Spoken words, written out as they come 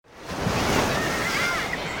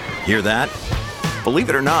Hear that?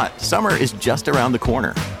 Believe it or not, summer is just around the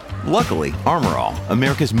corner. Luckily, Armor All,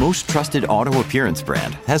 America's most trusted auto appearance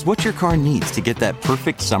brand, has what your car needs to get that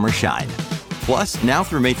perfect summer shine. Plus, now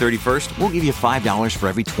through May 31st, we'll give you $5 for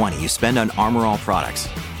every $20 you spend on Armor All products.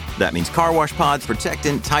 That means car wash pods,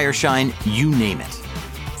 protectant, tire shine, you name it.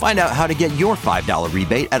 Find out how to get your $5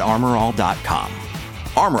 rebate at armorall.com.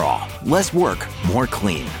 Armor All, less work, more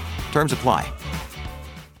clean. Terms apply.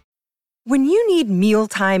 When you need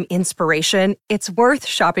mealtime inspiration, it's worth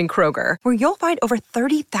shopping Kroger, where you'll find over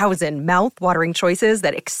 30,000 mouth-watering choices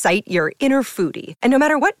that excite your inner foodie. And no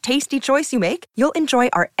matter what tasty choice you make, you'll enjoy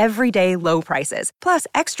our everyday low prices, plus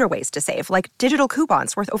extra ways to save, like digital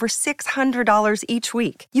coupons worth over $600 each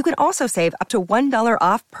week. You can also save up to $1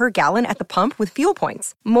 off per gallon at the pump with fuel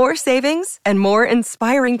points. More savings and more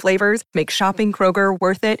inspiring flavors make shopping Kroger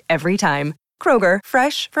worth it every time. Kroger,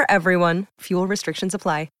 fresh for everyone. Fuel restrictions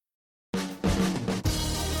apply.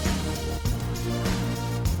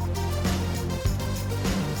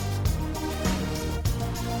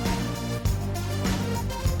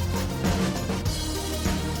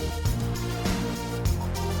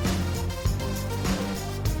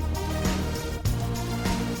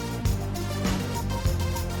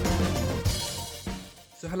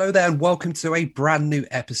 So hello there and welcome to a brand new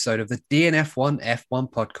episode of the DNF1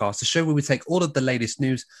 F1 podcast, a show where we take all of the latest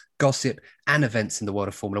news, gossip and events in the world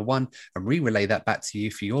of Formula One and relay that back to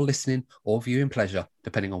you for your listening or viewing pleasure,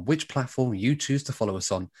 depending on which platform you choose to follow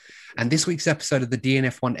us on. And this week's episode of the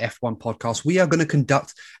DNF1 F1 podcast, we are going to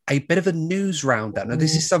conduct a bit of a news roundup. Now,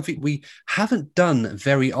 this is something we haven't done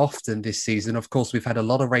very often this season. Of course, we've had a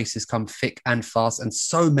lot of races come thick and fast and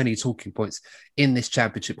so many talking points in this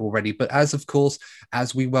championship already. But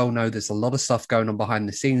as we well know, there's a lot of stuff going on behind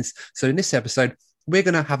the scenes. So in this episode, we're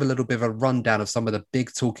going to have a little bit of a rundown of some of the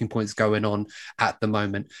big talking points going on at the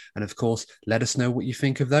moment. And of course, let us know what you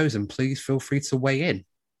think of those and please feel free to weigh in.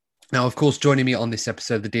 Now, of course, joining me on this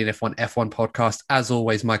episode of the DNF1 F1 podcast, as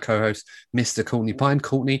always, my co-host, Mr. Courtney Pine.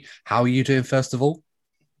 Courtney, how are you doing, first of all?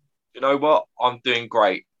 You know what? I'm doing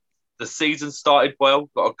great. The season started well,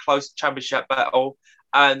 got a close championship battle,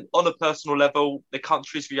 and on a personal level, the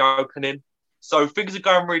country's reopening. So things are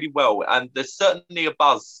going really well, and there's certainly a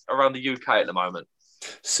buzz around the UK at the moment.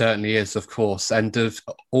 Certainly is, of course. And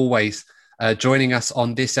always joining us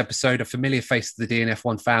on this episode, a familiar face of the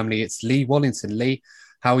DNF1 family, it's Lee Wallington. Lee,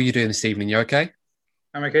 how are you doing this evening? You okay?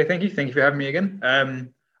 I'm okay, thank you. Thank you for having me again.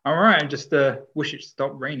 I'm all right. I just wish it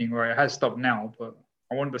stopped raining, or it has stopped now, but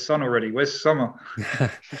I want the sun already. Where's summer?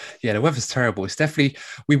 Yeah, the weather's terrible. It's definitely,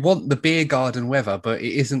 we want the beer garden weather, but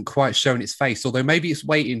it isn't quite showing its face. Although maybe it's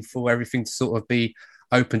waiting for everything to sort of be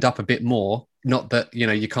opened up a bit more. Not that, you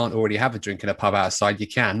know, you can't already have a drink in a pub outside. You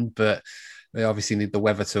can, but they obviously need the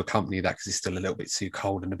weather to accompany that because it's still a little bit too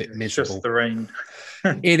cold and a bit miserable. Just the rain.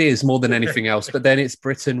 It is more than anything else. But then it's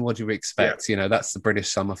Britain. What do you expect? Yeah. You know, that's the British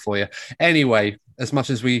summer for you. Anyway, as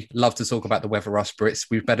much as we love to talk about the weather, us Brits,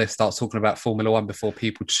 we better start talking about Formula One before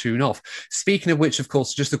people tune off. Speaking of which, of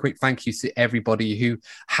course, just a quick thank you to everybody who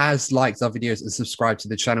has liked our videos and subscribed to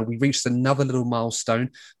the channel. We reached another little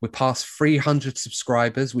milestone. We're past 300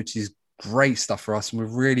 subscribers, which is great stuff for us. And we're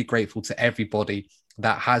really grateful to everybody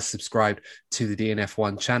that has subscribed to the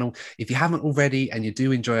DNF1 channel. If you haven't already and you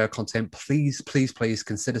do enjoy our content, please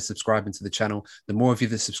consider subscribing to the channel. The more of you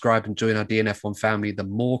that subscribe and join our DNF1 family, the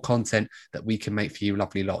more content that we can make for you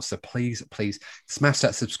lovely lots. So please smash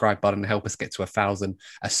that subscribe button and help us get to 1,000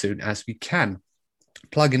 as soon as we can.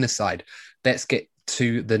 Plugging aside, let's get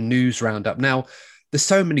to the news roundup. Now, there's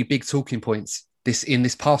so many big talking points in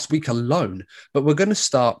this past week alone, but we're going to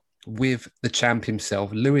start with the champ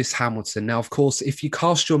himself, Lewis Hamilton. Now, of course, if you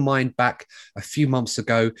cast your mind back a few months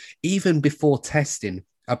ago, even before testing,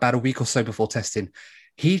 about a week or so before testing,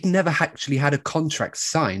 he'd never actually had a contract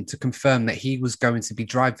signed to confirm that he was going to be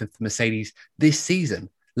driving for Mercedes this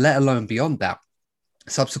season, let alone beyond that.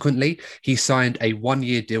 Subsequently, he signed a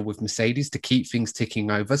 1-year deal with Mercedes to keep things ticking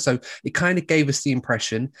over. So it kind of gave us the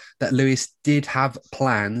impression that Lewis did have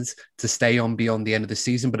plans to stay on beyond the end of the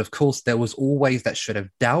season. But of course, there was always that shred of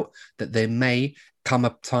doubt that there may come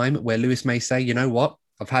a time where Lewis may say, you know what,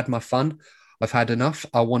 I've had my fun. I've had enough.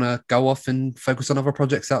 I want to go off and focus on other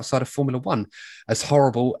projects outside of Formula One. As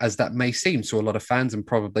horrible as that may seem to a lot of fans, and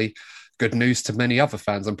probably good news to many other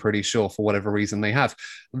fans, I'm pretty sure, for whatever reason they have.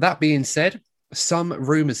 That being said, some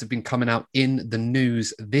rumours have been coming out in the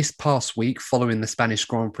news this past week following the Spanish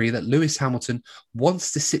Grand Prix that Lewis Hamilton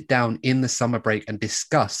wants to sit down in the summer break and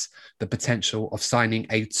discuss the potential of signing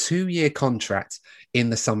a 2-year contract in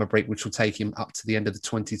the summer break, which will take him up to the end of the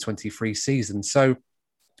 2023 season. So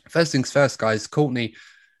first things first, guys, Courtney,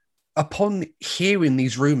 upon hearing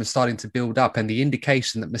these rumours starting to build up and the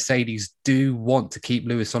indication that Mercedes do want to keep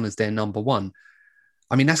Lewis on as their number one,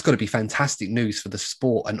 I mean, that's got to be fantastic news for the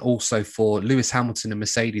sport and also for Lewis Hamilton and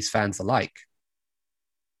Mercedes fans alike.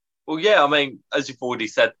 Well, yeah, I mean, as you've already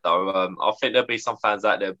said, though, I think there'll be some fans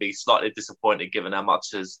out there who'll be slightly disappointed given how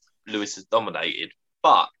much as Lewis has dominated.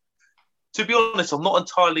 But to be honest, I'm not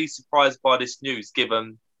entirely surprised by this news,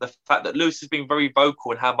 given the fact that Lewis has been very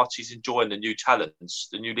vocal in how much he's enjoying the new challenge,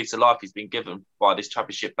 the new lease of life he's been given by this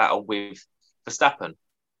championship battle with Verstappen.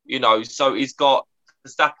 You know, so he's got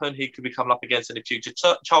Verstappen, he could be coming up against in the future.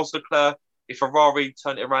 Charles Leclerc, if Ferrari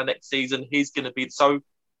turn it around next season, he's going to be... So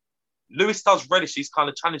Lewis does relish these kind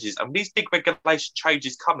of challenges, and these big regulation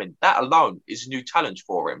changes coming, that alone is a new challenge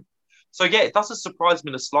for him. So yeah, it doesn't surprise me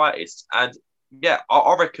in the slightest. And yeah,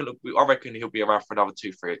 I reckon he'll be around for another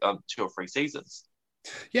 2 or 3 seasons.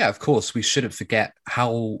 Yeah, of course, we shouldn't forget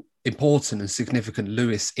how important and significant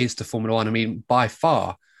Lewis is to Formula One. I mean, by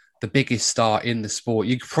far the biggest star in the sport.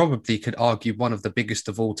 You probably could argue one of the biggest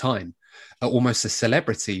of all time, almost a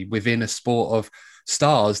celebrity within a sport of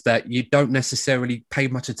stars that you don't necessarily pay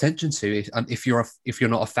much attention to if you're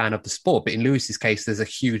not a fan of the sport. But in Lewis's case, there's a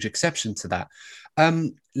huge exception to that.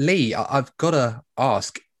 Lee, I've got to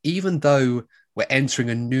ask, even though we're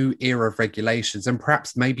entering a new era of regulations and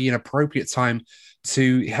perhaps maybe an appropriate time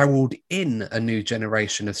to herald in a new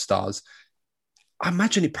generation of stars, I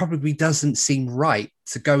imagine it probably doesn't seem right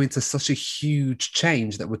to go into such a huge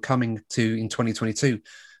change that we're coming to in 2022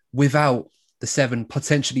 without the 7,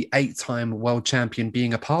 potentially 8-time world champion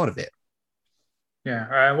being a part of it.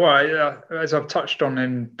 Yeah, as I've touched on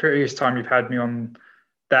in previous time you've had me on,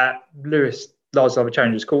 that Lewis loves other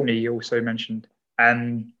challenges. Courtney also mentioned,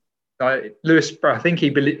 and Lewis, I think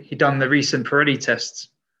he done the recent Pirelli tests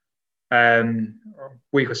a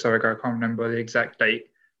week or so ago. I can't remember the exact date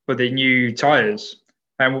for the new tyres.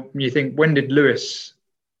 And you think, when did Lewis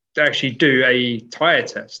actually do a tyre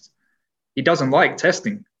test? He doesn't like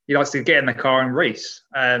testing. He likes to get in the car and race.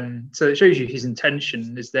 So it shows you his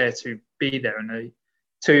intention is there to be there. And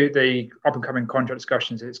the up-and-coming contract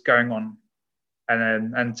discussions that's going on.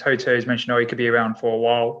 And Toto has mentioned, he could be around for a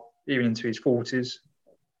while, even into his 40s,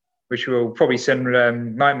 which will probably send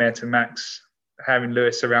nightmare to Max, having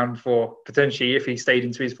Lewis around for potentially, if he stayed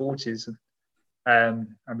into his 40s.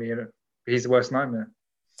 He's the worst nightmare.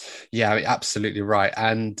 Yeah, absolutely right.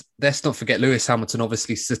 And let's not forget Lewis Hamilton,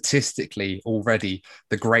 obviously statistically already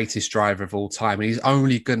the greatest driver of all time. And he's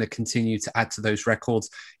only going to continue to add to those records.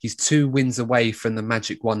 He's 2 wins away from the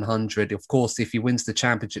magic 100. Of course, if he wins the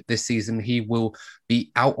championship this season, he will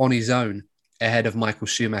be out on his own ahead of Michael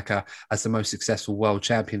Schumacher as the most successful world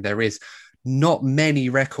champion there is. Not many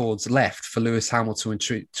records left for Lewis Hamilton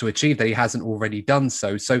to achieve that he hasn't already done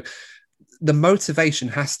so. So the motivation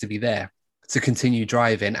has to be there to continue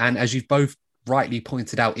driving. And as you've both rightly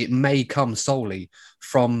pointed out, it may come solely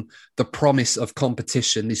from the promise of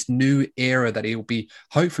competition, this new era that he'll be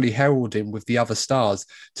hopefully heralding with the other stars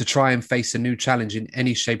to try and face a new challenge in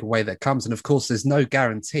any shape or way that comes. And of course, there's no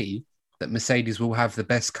guarantee that Mercedes will have the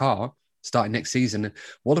best car starting next season. And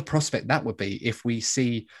what a prospect that would be if we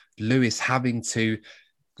see Lewis having to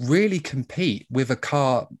really compete with a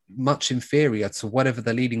car much inferior to whatever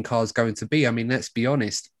the leading car is going to be. I mean, let's be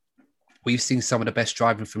honest. We've seen some of the best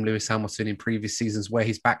driving from Lewis Hamilton in previous seasons where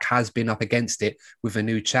his back has been up against it with a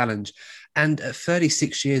new challenge. And at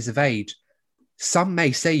 36 years of age, some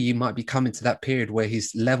may say you might be coming to that period where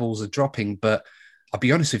his levels are dropping. But I'll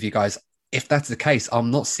be honest with you guys, if that's the case,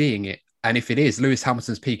 I'm not seeing it. And if it is, Lewis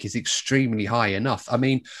Hamilton's peak is extremely high enough. I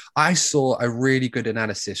mean, I saw a really good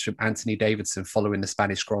analysis from Anthony Davidson following the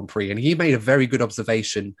Spanish Grand Prix, and he made a very good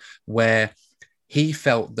observation where he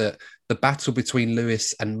felt that the battle between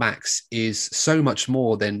Lewis and Max is so much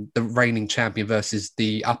more than the reigning champion versus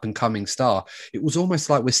the up-and-coming star. It was almost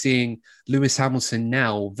like we're seeing Lewis Hamilton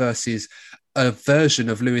now versus a version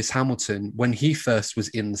of Lewis Hamilton when he first was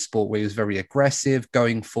in the sport, where he was very aggressive,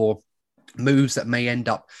 going for moves that may end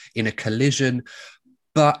up in a collision.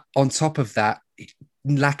 But on top of that,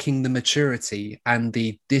 lacking the maturity and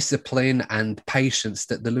the discipline and patience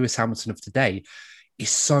that the Lewis Hamilton of today is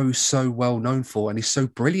so well known for and is so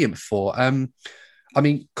brilliant for. I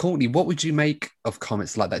mean, Courtney, what would you make of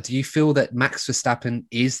comments like that? Do you feel that Max Verstappen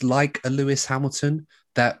is like a Lewis Hamilton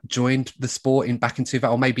that joined the sport back in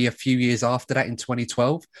 2000, or maybe a few years after that in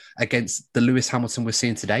 2012, against the Lewis Hamilton we're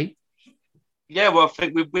seeing today? Yeah, well, I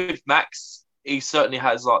think with Max, he certainly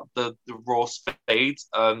has like the raw speed.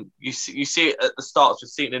 You see it at the start, we've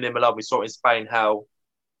seen it in Imola, we saw it in Spain, how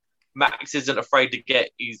Max isn't afraid to get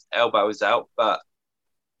his elbows out, but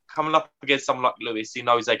coming up against someone like Lewis, he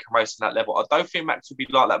knows they can race on that level. I don't think Max will be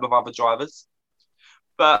like that with other drivers.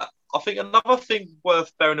 But I think another thing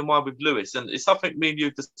worth bearing in mind with Lewis, and it's something me and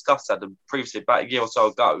you discussed, Adam, previously about a year or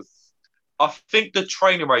so ago. I think the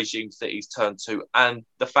training regimes that he's turned to and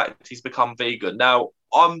the fact he's become vegan. Now,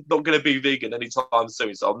 I'm not going to be vegan anytime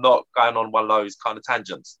soon, so I'm not going on one of those kind of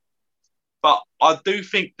tangents. But I do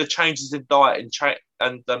think the changes in diet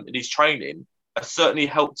and in his training have certainly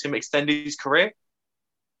helped him extend his career.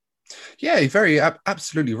 Yeah, you're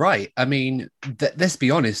absolutely right. I mean, let's be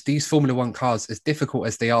honest, these Formula One cars, as difficult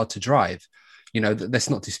as they are to drive, let's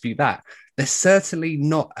not dispute that. They're certainly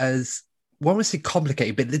not as, well, I want to say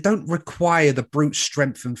complicated, but they don't require the brute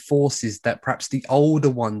strength and forces that perhaps the older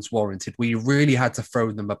ones warranted, where you really had to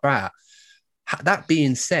throw them about. That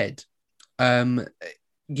being said,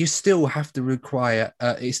 you still have to require,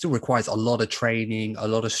 it still requires a lot of training, a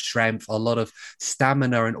lot of strength, a lot of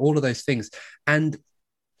stamina and all of those things. And,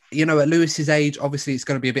 at Lewis's age, obviously it's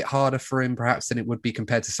going to be a bit harder for him perhaps than it would be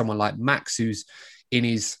compared to someone like Max, who's in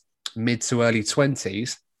his mid to early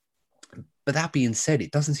 20s. But that being said,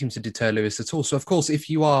 it doesn't seem to deter Lewis at all. So, of course, if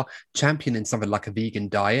you are championing something like a vegan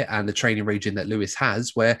diet and the training regime that Lewis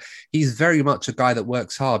has, where he's very much a guy that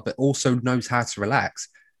works hard, but also knows how to relax,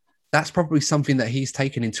 that's probably something that he's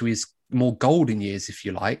taken into his more golden years, if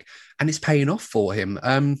you like, and it's paying off for him.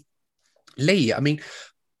 Lee, I mean,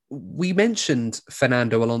 we mentioned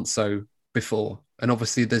Fernando Alonso before, and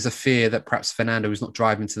obviously there's a fear that perhaps Fernando is not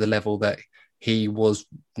driving to the level that he was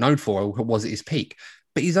known for or was at his peak.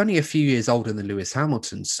 But he's only a few years older than Lewis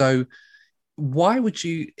Hamilton. So why would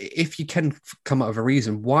you, if you can come up with a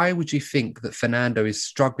reason, why would you think that Fernando is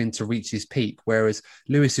struggling to reach his peak, whereas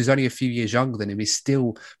Lewis, who's only a few years younger than him, is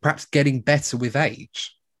still perhaps getting better with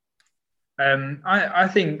age? I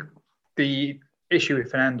think the issue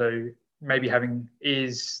with Fernando maybe having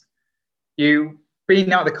is you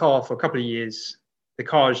being out of the car for a couple of years, the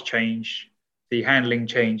cars change, the handling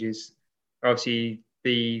changes, obviously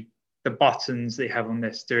the buttons they have on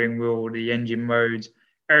their steering wheel, the engine modes,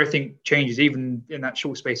 everything changes even in that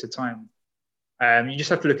short space of time. You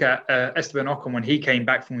just have to look at Esteban Ocon when he came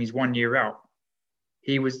back from his 1 year out.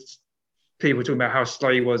 People were talking about how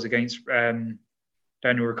slow he was against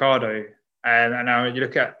Daniel Ricciardo. And now you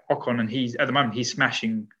look at Ocon and at the moment he's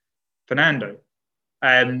smashing Fernando.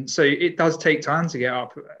 So it does take time to get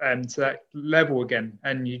up to that level again.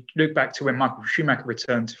 And you look back to when Michael Schumacher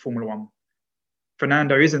returned to Formula One.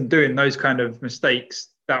 Fernando isn't doing those kind of mistakes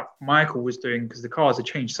that Michael was doing because the cars have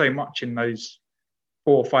changed so much in those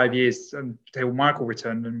 4 or 5 years until Michael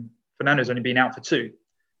returned, and Fernando's only been out for 2,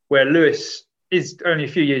 where Lewis is only a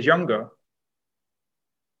few years younger,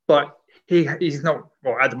 but he's not,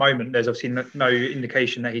 well, at the moment, there's obviously no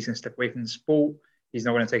indication that he's going to step away from the sport. He's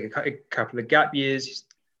not going to take a couple of gap years.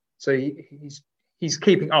 So he's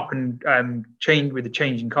keeping up and change with the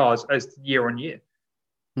changing cars as year on year.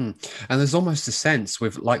 And there's almost a sense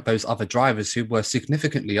with like those other drivers who were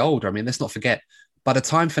significantly older. I mean, let's not forget, by the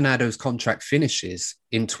time Fernando's contract finishes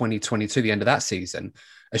in 2022, the end of that season,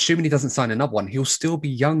 assuming he doesn't sign another one, he'll still be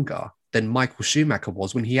younger than Michael Schumacher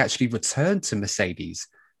was when he actually returned to Mercedes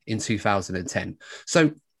in 2010.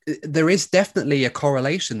 So there is definitely a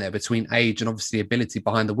correlation there between age and obviously ability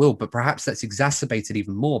behind the wheel, but perhaps that's exacerbated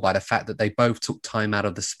even more by the fact that they both took time out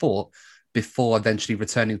of the sport before eventually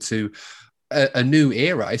returning to a new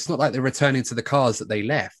era. It's not like they're returning to the cars that they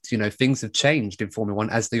left. Things have changed in Formula One,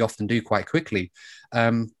 as they often do quite quickly.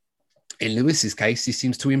 In Lewis's case, he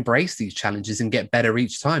seems to embrace these challenges and get better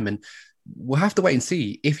each time. And we'll have to wait and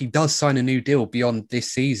see if he does sign a new deal beyond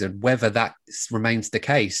this season, whether that remains the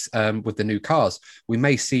case with the new cars. We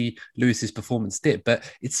may see Lewis's performance dip, but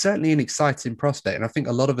it's certainly an exciting prospect. And I think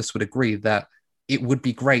a lot of us would agree that it would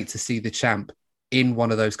be great to see the champ in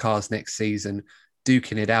one of those cars next season,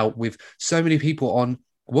 duking it out with so many people on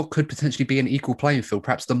what could potentially be an equal playing field,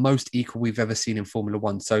 perhaps the most equal we've ever seen in Formula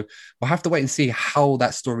One. So we'll have to wait and see how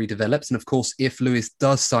that story develops. And of course, if Lewis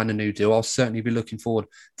does sign a new deal, I'll certainly be looking forward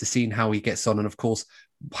to seeing how he gets on. And of course,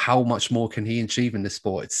 how much more can he achieve in the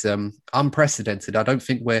sport? It's unprecedented. I don't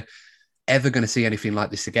think we're ever going to see anything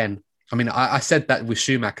like this again. I mean, I said that with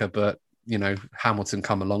Schumacher, but, Hamilton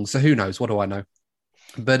come along. So who knows? What do I know?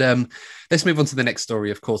 But let's move on to the next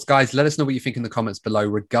story, of course. Guys, let us know what you think in the comments below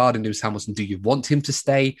regarding Lewis Hamilton. Do you want him to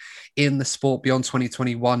stay in the sport beyond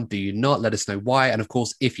 2021? Do you not? Let us know why. And of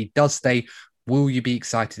course, if he does stay, will you be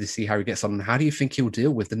excited to see how he gets on? And how do you think he'll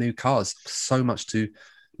deal with the new cars? So much to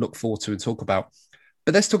look forward to and talk about.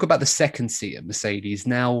 But let's talk about the second seat at Mercedes.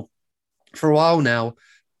 Now, for a while now,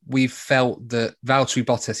 we've felt that Valtteri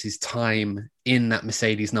Bottas's time in that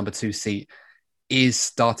Mercedes number 2 seat is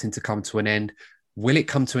starting to come to an end. Will it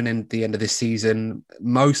come to an end at the end of this season?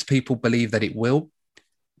 Most people believe that it will.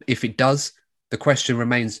 If it does, the question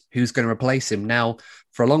remains, who's going to replace him? Now,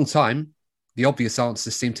 For a long time, the obvious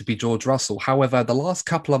answer seemed to be George Russell. However, the last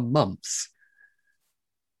couple of months,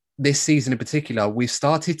 this season in particular, we've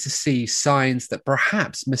started to see signs that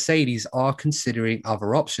perhaps Mercedes are considering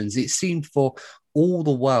other options. It seemed for all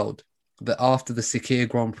the world that after the Sakhir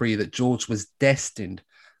Grand Prix that George was destined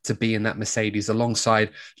to be in that Mercedes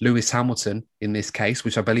alongside Lewis Hamilton in this case,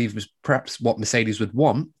 which I believe was perhaps what Mercedes would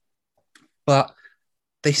want. But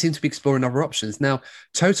they seem to be exploring other options. Now,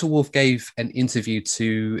 Toto Wolff gave an interview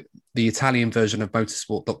to the Italian version of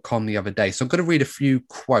motorsport.com the other day. So I'm going to read a few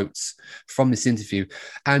quotes from this interview.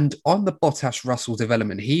 And on the Bottas-Russell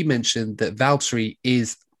development, he mentioned that Valtteri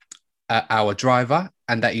is our driver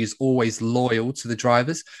and that he's always loyal to the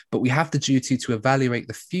drivers, but we have the duty to evaluate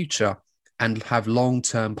the future and have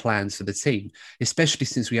long-term plans for the team, especially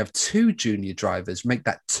since we have 2 junior drivers, make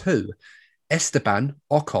that 2, Esteban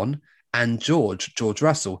Ocon and George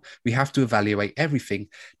Russell. We have to evaluate everything.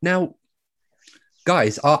 Now,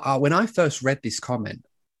 guys, when I first read this comment,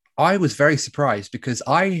 I was very surprised because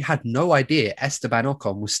I had no idea Esteban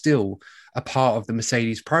Ocon was still a part of the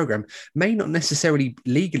Mercedes program. May not necessarily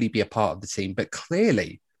legally be a part of the team, but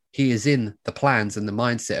clearly he is in the plans and the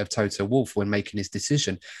mindset of Toto Wolff when making his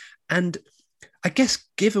decision. And I guess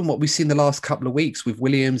given what we've seen the last couple of weeks with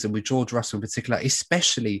Williams and with George Russell in particular,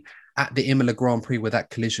 especially at the Imola Grand Prix with that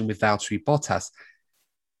collision with Valtteri Bottas,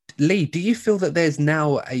 Lee, do you feel that there's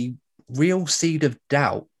now a real seed of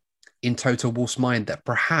doubt in Toto Wolff's mind that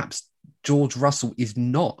perhaps George Russell is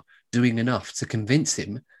not doing enough to convince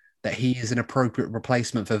him that he is an appropriate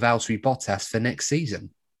replacement for Valtteri Bottas for next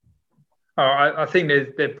season? Oh, I think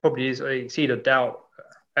there probably is a seed of doubt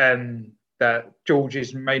that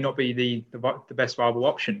George may not be the best viable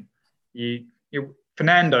option.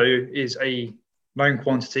 Fernando is a known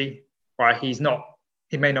quantity, right?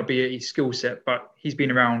 He may not be a skill set, but he's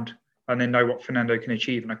been around and they know what Fernando can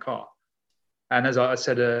achieve in a car. And as I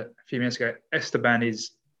said a few minutes ago, Esteban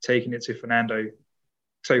is taking it to Fernando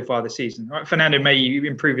so far this season. Right? Fernando may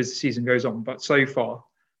improve as the season goes on, but so far,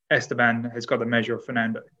 Esteban has got the measure of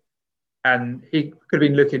Fernando. And he could have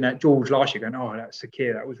been looking at George last year going, oh, that's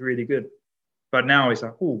Sakhir, that was really good. But now he's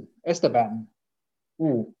like, oh, Esteban,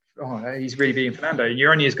 he's really beating Fernando.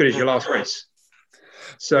 You're only as good as your last race.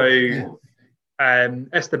 So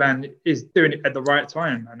Esteban is doing it at the right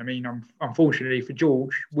time. And I mean, unfortunately for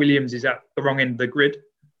George, Williams is at the wrong end of the grid.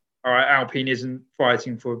 All right, Alpine isn't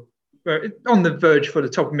fighting for, on the verge for the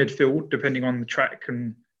top of midfield, depending on the track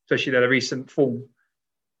and especially their recent form.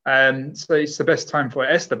 So it's the best time for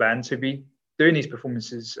Esteban to be doing these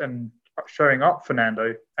performances and showing up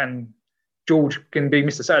Fernando. And George can be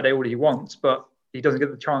Mr. Saturday all he wants, but he doesn't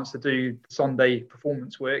get the chance to do the Sunday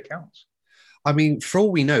performance where it counts. I mean, for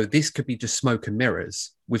all we know, this could be just smoke and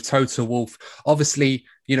mirrors with Toto Wolff, obviously,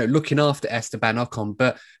 looking after Esteban Ocon,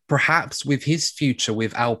 but perhaps with his future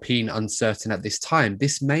with Alpine uncertain at this time,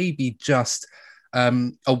 this may be just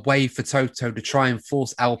a way for Toto to try and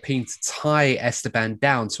force Alpine to tie Esteban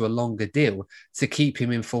down to a longer deal to keep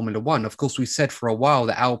him in Formula One. Of course, we've said for a while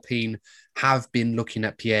that Alpine have been looking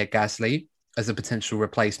at Pierre Gasly as a potential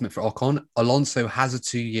replacement for Ocon. Alonso has a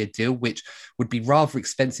 2-year deal, which would be rather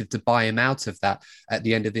expensive to buy him out of that at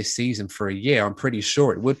the end of this season for a year. I'm pretty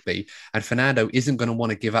sure it would be. And Fernando isn't going to want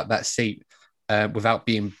to give up that seat without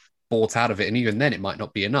being bought out of it. And even then, it might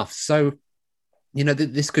not be enough. So,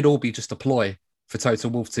 this could all be just a ploy for Toto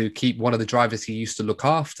Wolff to keep one of the drivers he used to look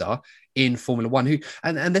after in Formula One.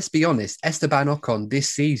 And let's be honest, Esteban Ocon this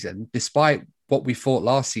season, despite what we thought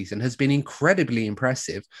last season, has been incredibly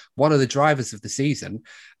impressive. One of the drivers of the season.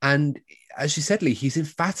 And as you said, Lee, he's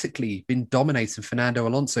emphatically been dominating Fernando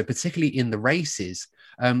Alonso, particularly in the races.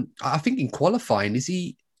 I think in qualifying, is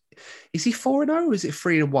he 4-0 or is it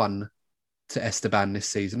 3-1 to Esteban this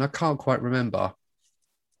season? I can't quite remember.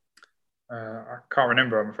 I can't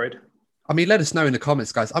remember, I'm afraid. I mean, let us know in the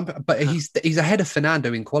comments, guys. But he's ahead of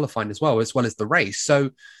Fernando in qualifying as well as the race.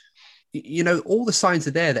 So, all the signs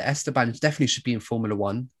are there that Esteban definitely should be in Formula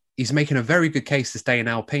One. He's making a very good case to stay in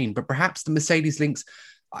Alpine, but perhaps the Mercedes links,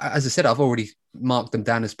 as I said, I've already marked them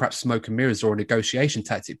down as perhaps smoke and mirrors or a negotiation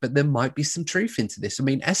tactic, but there might be some truth into this. I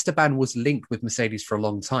mean, Esteban was linked with Mercedes for a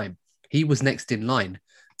long time. He was next in line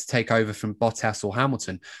to take over from Bottas or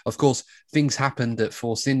Hamilton. Of course, things happened at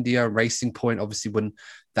Force India, Racing Point, obviously when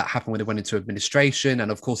that happened when they went into administration. And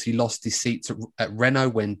of course, he lost his seat at Renault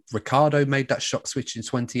when Ricciardo made that shock switch in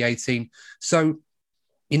 2018. So,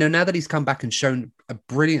 now that he's come back and shown a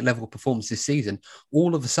brilliant level of performance this season,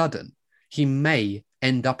 all of a sudden, he may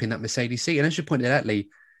end up in that Mercedes seat. And as you pointed out, Lee,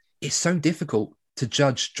 it's so difficult to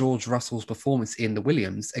judge George Russell's performance in the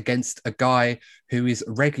Williams against a guy who is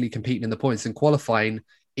regularly competing in the points and qualifying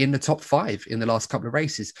in the top 5 in the last couple of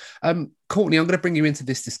races. Courtney, I'm going to bring you into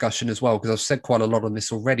this discussion as well, because I've said quite a lot on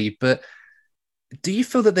this already, but do you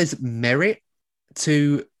feel that there's merit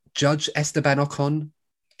to judge Esteban Ocon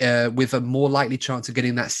with a more likely chance of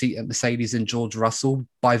getting that seat at Mercedes than George Russell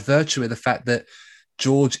by virtue of the fact that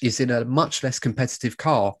George is in a much less competitive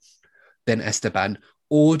car than Esteban?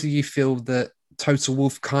 Or do you feel that Toto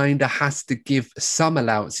Wolff kind of has to give some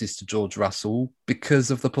allowances to George Russell because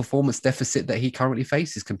of the performance deficit that he currently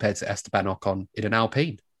faces compared to Esteban Ocon in an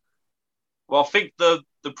Alpine? Well, I think the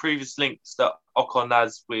previous links that Ocon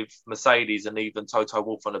has with Mercedes and even Toto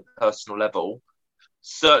Wolff on a personal level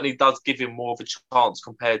certainly does give him more of a chance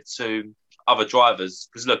compared to other drivers.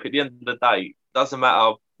 Because look, at the end of the day, it doesn't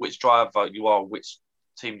matter which driver you are, which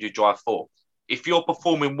team you drive for. If you're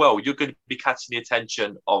performing well, you're going to be catching the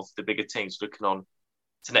attention of the bigger teams looking on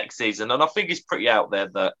to next season. And I think it's pretty out there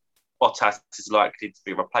that Bottas is likely to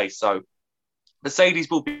be replaced. So Mercedes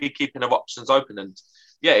will be keeping their options open. And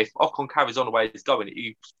yeah, if Ocon carries on the way he's going,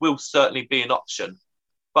 he will certainly be an option.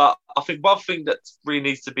 But I think one thing that really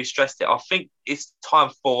needs to be stressed here, I think it's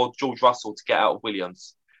time for George Russell to get out of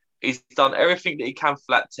Williams. He's done everything that he can for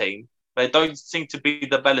that team. They don't seem to be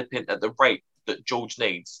developing at the rate that George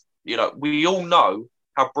needs. You know, we all know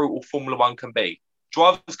how brutal Formula One can be.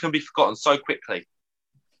 Drivers can be forgotten so quickly.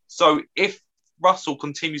 So if Russell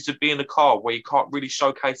continues to be in a car where he can't really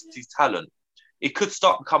showcase his talent, he could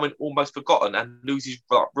start becoming almost forgotten and lose his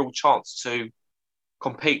real chance to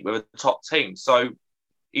compete with a top team. So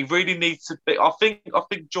he really needs to be. I think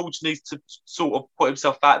George needs to sort of put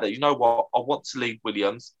himself out there. You know what? I want to leave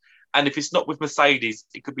Williams. And if it's not with Mercedes,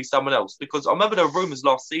 it could be someone else. Because I remember there were rumours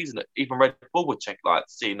last season that even Red Bull would check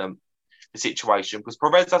seeing the situation. Because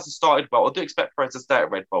Perez hasn't started well. I do expect Perez to stay at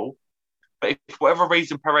Red Bull. But if for whatever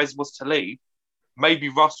reason Perez was to leave, maybe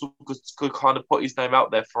Russell could kind of put his name out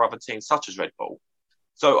there for other teams such as Red Bull.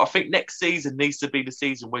 So I think next season needs to be the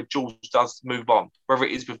season where George does move on, whether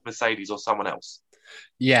it is with Mercedes or someone else.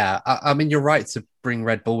 Yeah, I mean, you're right to bring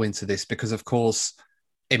Red Bull into this because, of course,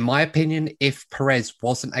 in my opinion, if Perez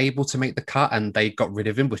wasn't able to make the cut and they got rid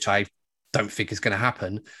of him, which I don't think is going to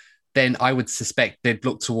happen, then I would suspect they'd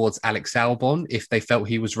look towards Alex Albon if they felt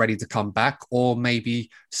he was ready to come back, or maybe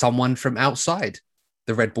someone from outside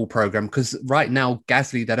the Red Bull program. Because right now,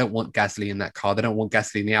 Gasly, they don't want Gasly in that car. They don't want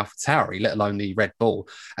Gasly in the AlphaTauri, let alone the Red Bull.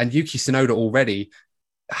 And Yuki Tsunoda already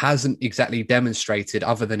hasn't exactly demonstrated,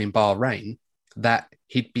 other than in Bahrain, that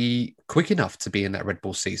he'd be quick enough to be in that Red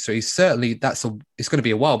Bull seat. So he's certainly, it's going to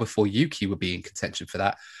be a while before Yuki would be in contention for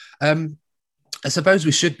that. I suppose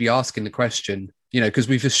we should be asking the question, because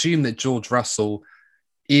we've assumed that George Russell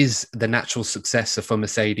is the natural successor for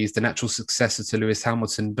Mercedes, the natural successor to Lewis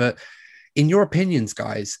Hamilton. But in your opinions,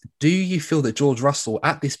 guys, do you feel that George Russell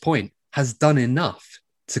at this point has done enough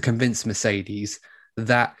to convince Mercedes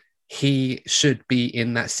that he should be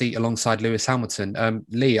in that seat alongside Lewis Hamilton?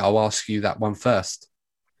 Lee, I'll ask you that one first.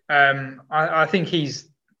 I think he's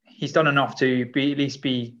done enough to at least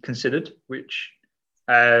be considered, which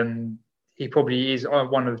he probably is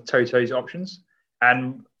one of Toto's options.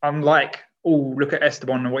 And unlike, look at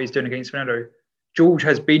Esteban and what he's doing against Fernando, George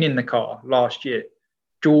has been in the car last year.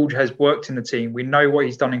 George has worked in the team. We know what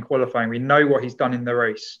he's done in qualifying. We know what he's done in the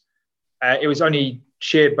race. It was only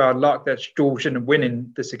sheer bad luck that George didn't win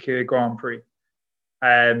in the Sakir Grand Prix.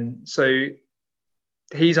 So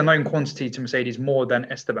he's a known quantity to Mercedes more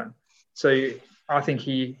than Esteban. So I think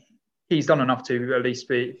he's done enough to at least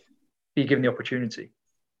be given the opportunity.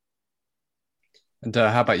 And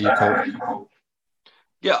how about you, Cole?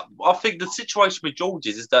 Yeah, I think the situation with George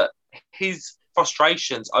is that his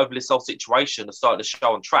frustrations over this whole situation are starting to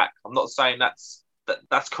show on track. I'm not saying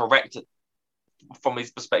that's correct from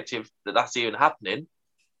his perspective that that's even happening,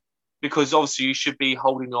 because obviously you should be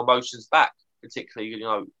holding your emotions back, particularly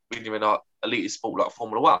when you're in an elite sport like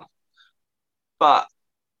Formula One. But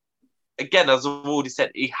again, as I've already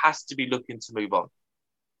said, he has to be looking to move on,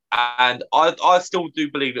 and I still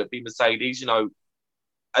do believe it'd be Mercedes.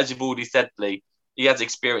 As you've already said, Lee, he has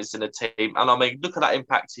experience in the team, and I mean, look at that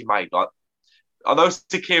impact he made. Like, I know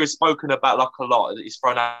Sakir has spoken about a lot. He's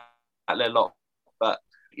thrown out there a lot, but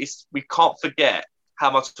we can't forget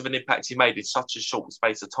how much of an impact he made in such a short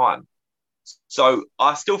space of time. So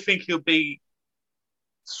I still think he'll be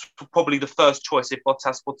probably the first choice if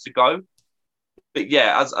Bottas wants to go. But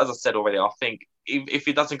yeah, as I said already, I think if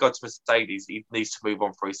he doesn't go to Mercedes, he needs to move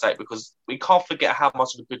on for his sake, because we can't forget how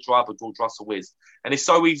much of a good driver George Russell is. And it's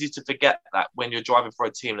so easy to forget that when you're driving for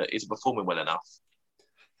a team that isn't performing well enough.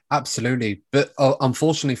 Absolutely. But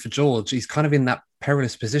unfortunately for George, he's kind of in that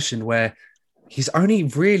perilous position where he's only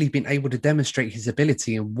really been able to demonstrate his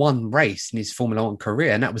ability in one race in his Formula One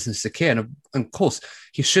career, and that was in Sakhir. And of course,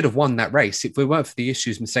 he should have won that race. If it weren't for the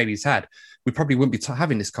issues Mercedes had, we probably wouldn't be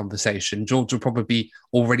having this conversation. George would probably be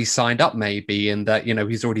already signed up, maybe, and that,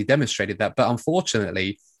 he's already demonstrated that. But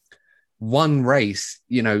unfortunately, one race,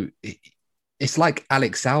 it's like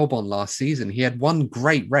Alex Albon last season. He had one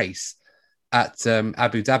great race at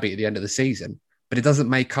Abu Dhabi at the end of the season, but it doesn't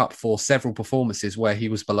make up for several performances where he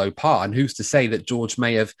was below par. And who's to say that George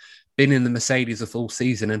may have been in the Mercedes a full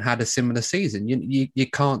season and had a similar season? You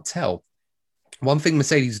can't tell. One thing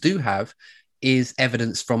Mercedes do have is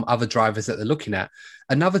evidence from other drivers that they're looking at.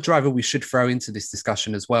 Another driver we should throw into this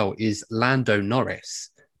discussion as well is Lando Norris.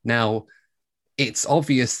 Now, it's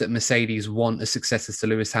obvious that Mercedes want a successor to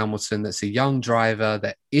Lewis Hamilton that's a young driver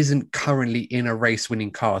that isn't currently in a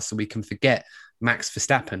race-winning car, so we can forget Max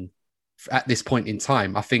Verstappen at this point in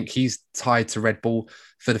time. I think he's tied to Red Bull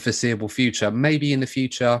for the foreseeable future. Maybe in the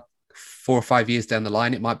future, 4 or 5 years down the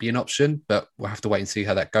line, it might be an option, but we'll have to wait and see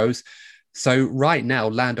how that goes. So right now,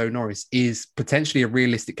 Lando Norris is potentially a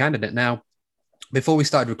realistic candidate. Now, before we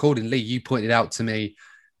started recording, Lee, you pointed out to me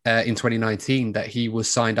in 2019 that he was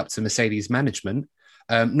signed up to Mercedes management,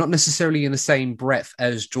 not necessarily in the same breadth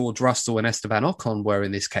as George Russell and Esteban Ocon were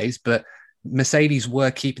in this case, but Mercedes were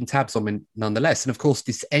keeping tabs on him nonetheless. And of course,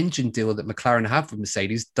 this engine deal that McLaren have with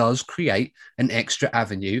Mercedes does create an extra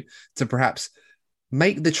avenue to perhaps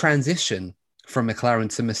make the transition from McLaren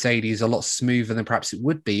to Mercedes a lot smoother than perhaps it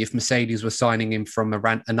would be if Mercedes were signing him from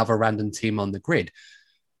another random team on the grid.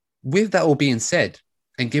 With that all being said,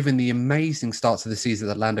 and given the amazing start to the season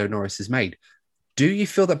that Lando Norris has made, do you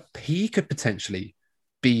feel that he could potentially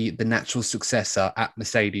be the natural successor at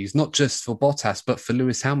Mercedes, not just for Bottas, but for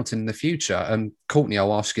Lewis Hamilton in the future? And Courtney,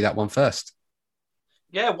 I'll ask you that one first.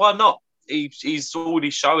 Yeah, why not? He's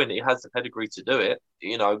already showing he has the pedigree to do it.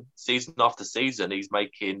 Season after season, he's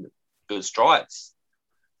making good strides.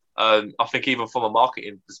 I think even from a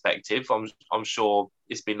marketing perspective, I'm sure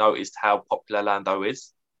it's been noticed how popular Lando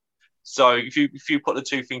is. So if you put the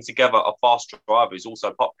two things together, a fast driver who's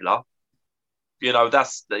also popular, you've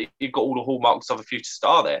got all the hallmarks of a future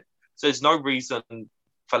star there. So there's no reason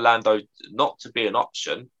for Lando not to be an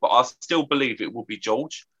option, but I still believe it will be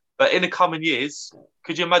George. But in the coming years,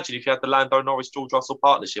 could you imagine if you had the Lando Norris-George Russell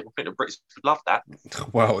partnership? I think the Brits would love that.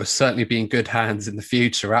 Well, it'll certainly be in good hands in the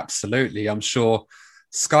future, absolutely. I'm sure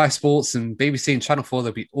Sky Sports and BBC and Channel 4,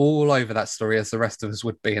 they'll be all over that story, as the rest of us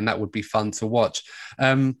would be, and that would be fun to watch.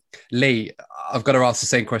 Lee, I've got to ask the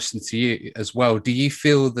same question to you as well. Do you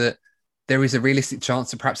feel that there is a realistic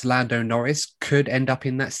chance that perhaps Lando Norris could end up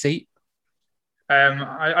in that seat?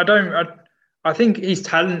 I don't. I think his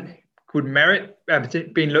talent could merit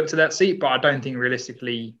being looked at that seat, but I don't think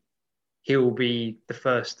realistically he'll be the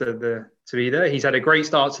first to be there. He's had a great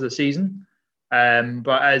start to the season,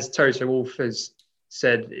 but as Toto Wolff has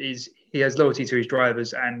said, he has loyalty to his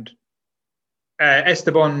drivers, and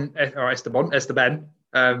Esteban.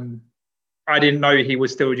 I didn't know he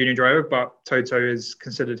was still a junior driver, but Toto has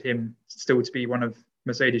considered him still to be one of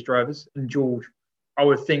Mercedes drivers. And George, I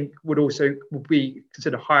would think, would be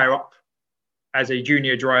considered higher up as a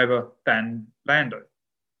junior driver than Lando.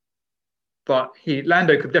 But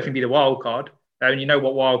Lando could definitely be the wild card. And you know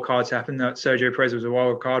what wild cards happen. That Sergio Perez was a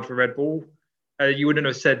wild card for Red Bull. You wouldn't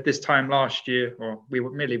have said this time last year, or we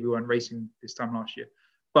weren't racing this time last year.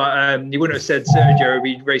 But you wouldn't have said Sergio would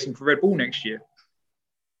be racing for Red Bull next year.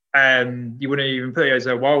 You wouldn't even put it as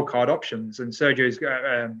a wild card options. And Sergio's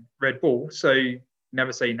got Red Bull, so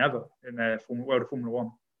never say never in the world of Formula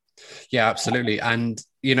One. Yeah, absolutely. And,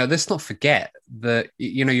 let's not forget that,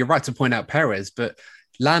 you're right to point out Perez, but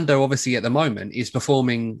Lando obviously at the moment is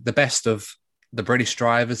performing the best of the British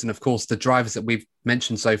drivers. And of course, the drivers that we've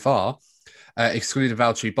mentioned so far, excluding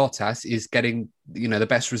Valtteri Bottas, is getting, the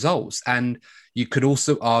best results. And you could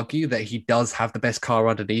also argue that he does have the best car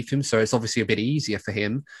underneath him. So it's obviously a bit easier for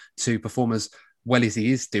him to perform as well as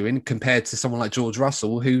he is doing compared to someone like George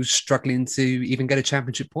Russell, who's struggling to even get a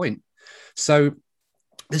championship point. So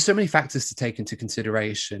there's so many factors to take into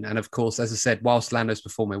consideration. And of course, as I said, whilst Lando's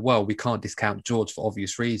performing well, we can't discount George for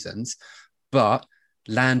obvious reasons. But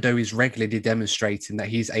Lando is regularly demonstrating that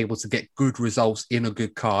he's able to get good results in a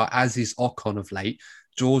good car, as is Ocon of late.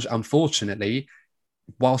 George, unfortunately,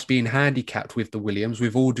 whilst being handicapped with the Williams,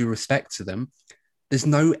 with all due respect to them, there's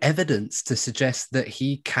no evidence to suggest that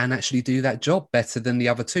he can actually do that job better than the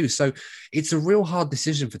other two. So it's a real hard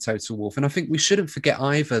decision for Toto Wolff. And I think we shouldn't forget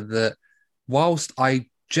either that whilst I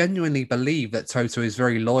genuinely believe that Toto is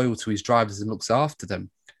very loyal to his drivers and looks after them,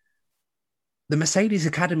 the Mercedes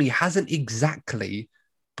Academy hasn't exactly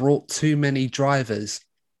brought too many drivers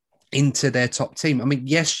into their top team. I mean,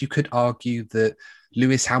 yes, you could argue that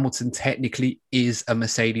Lewis Hamilton technically is a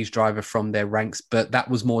Mercedes driver from their ranks, but that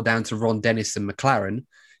was more down to Ron Dennis and McLaren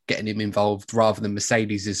getting him involved rather than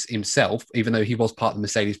Mercedes himself, even though he was part of the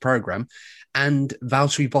Mercedes program, and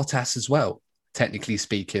Valtteri Bottas as well, technically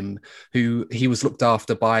speaking, who he was looked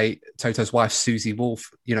after by Toto's wife, Susie Wolff,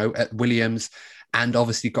 at Williams, and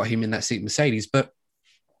obviously got him in that seat Mercedes. But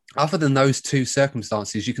other than those two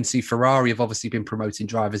circumstances, you can see Ferrari have obviously been promoting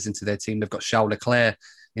drivers into their team. They've got Charles Leclerc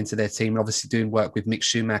into their team, and obviously doing work with Mick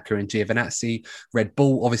Schumacher and Giovinazzi. Red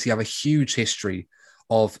Bull obviously have a huge history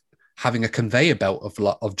of having a conveyor belt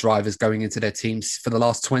of drivers going into their teams for the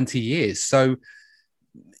last 20 years. So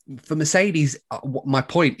for Mercedes, my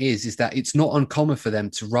point is that it's not uncommon for them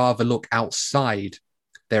to rather look outside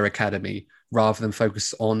their academy rather than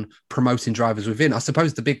focus on promoting drivers within. I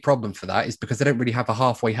suppose the big problem for that is because they don't really have a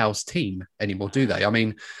halfway house team anymore, do they? I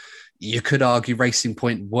mean, you could argue Racing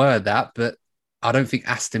Point were that, but I don't think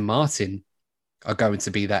Aston Martin are going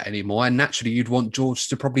to be that anymore. And naturally, you'd want George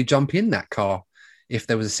to probably jump in that car if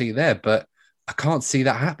there was a seat there, but I can't see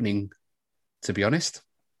that happening, to be honest.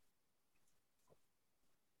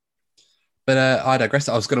 But I digress.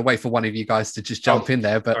 I was going to wait for one of you guys to just jump in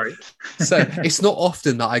there. But so it's not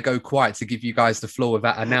often that I go quiet to give you guys the floor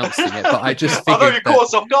without announcing it. But I just figured I know you caught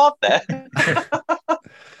us off guard there.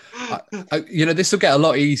 This will get a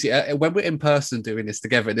lot easier when we're in person doing this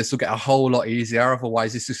together. This will get a whole lot easier.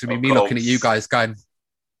 Otherwise, it's just going to be me looking at you guys going,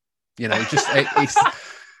 it's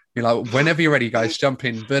whenever you're ready, guys, jump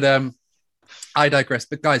in. But I digress.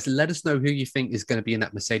 But guys, let us know who you think is going to be in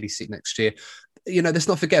that Mercedes seat next year. Let's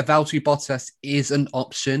not forget Valtteri Bottas is an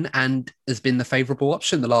option and has been the favourable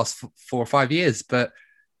option the last 4 or 5 years. But,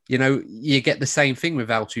 you get the same thing with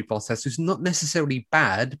Valtteri Bottas, who's not necessarily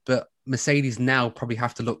bad, but Mercedes now probably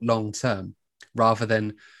have to look long-term rather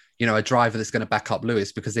than, a driver that's going to back up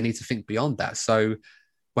Lewis, because they need to think beyond that. So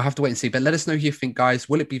we'll have to wait and see. But let us know who you think, guys.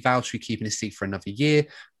 Will it be Valtteri keeping his seat for another year?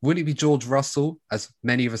 Will it be George Russell, as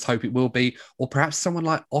many of us hope it will be? Or perhaps someone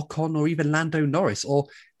like Ocon or even Lando Norris or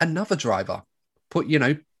another driver? Put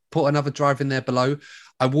another driver in there below.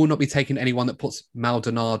 I will not be taking anyone that puts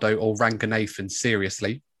Maldonado or Ranganathan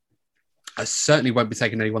seriously. I certainly won't be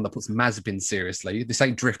taking anyone that puts Mazepin seriously. This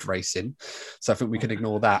ain't drift racing, so I think we can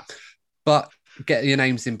ignore that. But get your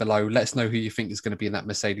names in below. Let us know who you think is going to be in that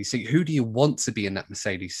Mercedes seat. Who do you want to be in that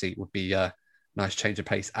Mercedes seat would be a nice change of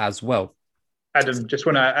pace as well. Adam, just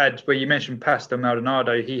want to add, where you mentioned Pastor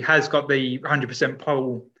Maldonado, he has got the 100%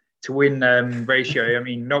 pole to win ratio. I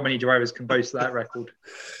mean, not many drivers can boast that record.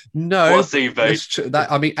 No, what's he,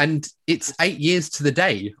 and it's 8 years to the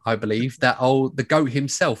day, I believe, that the GOAT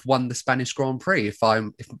himself won the Spanish Grand Prix, if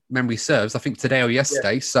memory serves. I think today or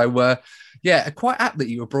yesterday. Yeah. So quite apt that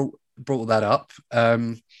you brought that up.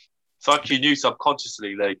 It's like you knew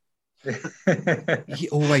subconsciously, Lee. He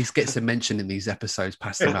always gets a mention in these episodes,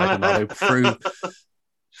 Pastor Maldonado, through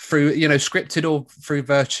scripted or through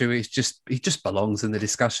virtue. He just belongs in the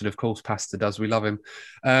discussion. Of course, Pastor does. We love him.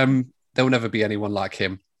 There will never be anyone like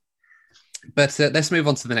him. But let's move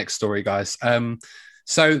on to the next story, guys.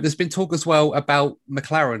 So there's been talk as well about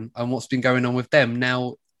McLaren and what's been going on with them.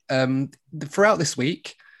 Now, throughout this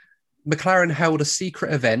week, McLaren held a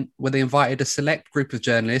secret event where they invited a select group of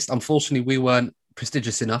journalists. Unfortunately, we weren't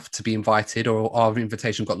prestigious enough to be invited, or our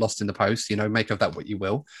invitation got lost in the post. Make of that what you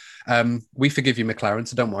will. We forgive you, McLaren,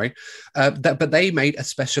 so don't worry. But they made a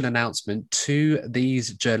special announcement to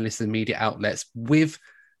these journalists and media outlets with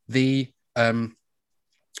the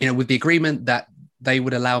agreement that they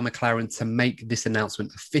would allow McLaren to make this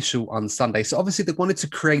announcement official on Sunday. So obviously they wanted to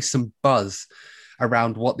create some buzz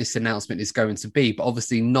around what this announcement is going to be, but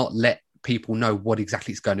obviously not let people know what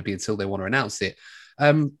exactly it's going to be until they want to announce it.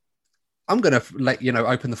 I'm going to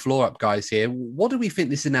open the floor up, guys, here. What do we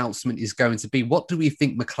think this announcement is going to be? What do we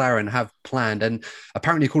think McLaren have planned? And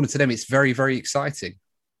apparently, according to them, it's very, very exciting.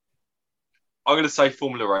 I'm going to say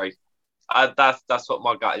Formula E. That's what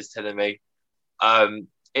my gut is telling me.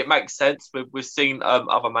 It makes sense. We've seen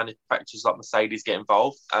other manufacturers like Mercedes get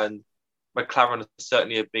involved, and McLaren is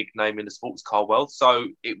certainly a big name in the sports car world. So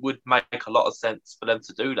it would make a lot of sense for them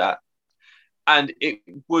to do that. And it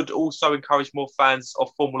would also encourage more fans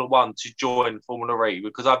of Formula One to join Formula E,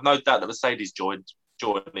 because I've no doubt that Mercedes joining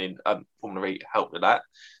Formula E helped with that.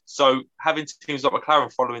 So having teams like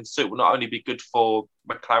McLaren following suit will not only be good for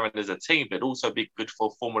McLaren as a team, but also be good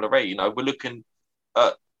for Formula E. We're looking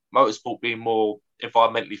at motorsport being more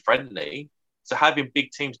environmentally friendly. So having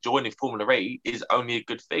big teams joining Formula E is only a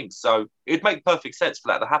good thing. So it'd make perfect sense for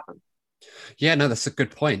that to happen. Yeah, no, that's a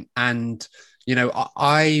good point. And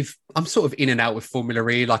I'm sort of in and out with Formula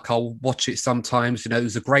E. Like, I'll watch it sometimes. It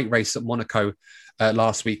was a great race at Monaco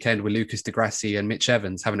last weekend with Lucas Di Grassi and Mitch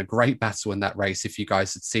Evans having a great battle in that race. If you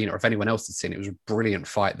guys had seen it, or if anyone else had seen it, it was a brilliant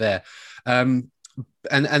fight there. And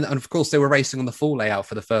of course, they were racing on the full layout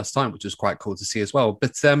for the first time, which was quite cool to see as well.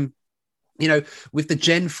 But, with the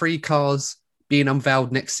Gen 3 cars being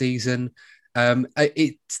unveiled next season,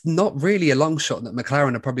 it's not really a long shot that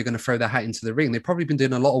McLaren are probably going to throw their hat into the ring. They've probably been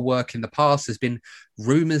doing a lot of work in the past. There's been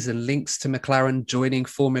rumours and links to McLaren joining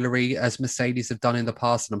Formula E, as Mercedes have done in the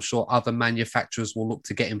past, and I'm sure other manufacturers will look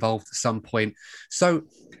to get involved at some point. So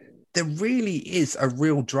there really is a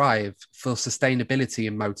real drive for sustainability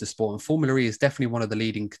in motorsport, and Formula E is definitely one of the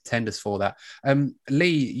leading contenders for that.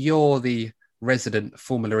 Lee, you're the resident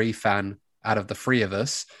Formula E fan out of the three of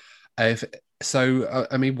us. What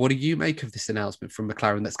do you make of this announcement from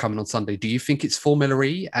McLaren that's coming on Sunday? Do you think it's Formula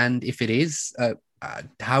E? And if it is,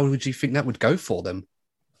 how would you think that would go for them?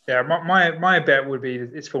 Yeah, my bet would be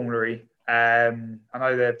it's Formula E. I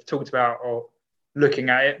know they've talked about or looking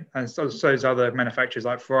at it, and so other manufacturers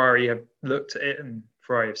like Ferrari have looked at it, and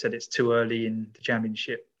Ferrari have said it's too early in the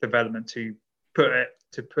championship development to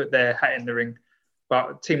put their hat in the ring. But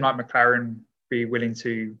a team like McLaren be willing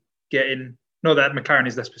to get in. Not that McLaren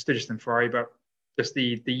is less prestigious than Ferrari, but just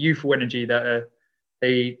the youthful energy that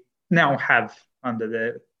they now have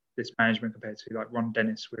under this management compared to like Ron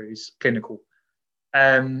Dennis, where he's clinical.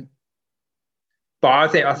 But I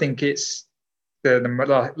think it's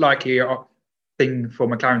the likely thing for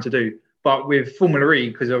McLaren to do. But with Formula E,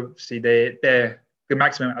 because obviously they're the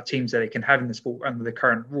maximum amount of teams that they can have in the sport under the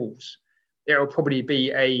current rules, it will probably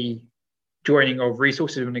be a joining of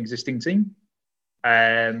resources of an existing team.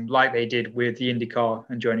 Like they did with the IndyCar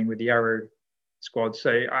and joining with the Arrow squad.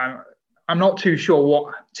 So I'm not too sure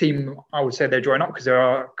what team I would say they're joining up, because there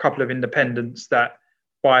are a couple of independents that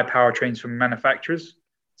buy powertrains from manufacturers.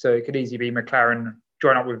 So it could easily be McLaren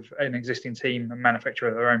join up with an existing team and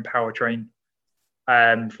manufacture their own powertrain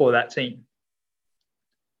for that team.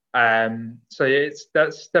 So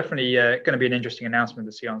that's definitely going to be an interesting announcement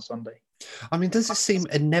to see on Sunday. I mean, does it seem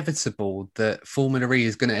inevitable that Formula E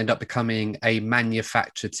is going to end up becoming a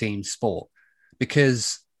manufacturer team sport?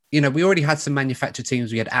 Because, we already had some manufacturer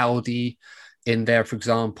teams. We had Audi in there, for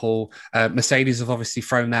example. Mercedes have obviously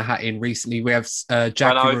thrown their hat in recently. We have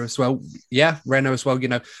Jaguar Renault as well. Yeah, Renault as well.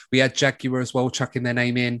 We had Jaguar as well chucking their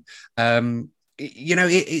name in.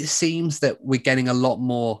 It seems that we're getting a lot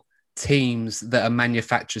more teams that are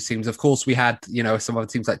manufacturer teams. Of course, we had, some other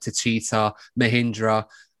teams like Techeetah, Mahindra,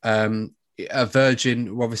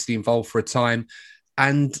 Virgin were obviously involved for a time.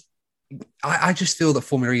 And I just feel that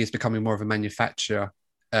Formula E is becoming more of a manufacturer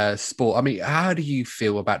sport. I mean, how do you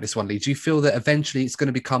feel about this one, Lee? Do you feel that eventually it's going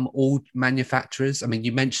to become all manufacturers? I mean,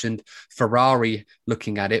 you mentioned Ferrari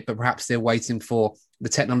looking at it, but perhaps they're waiting for the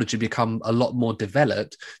technology to become a lot more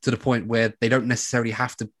developed to the point where they don't necessarily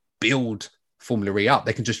have to build Formula E up.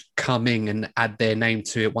 They can just come in and add their name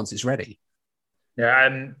to it once it's ready. Yeah,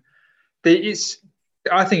 and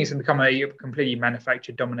I think it's going to become a completely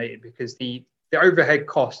manufacturer dominated, because the overhead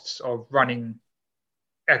costs of running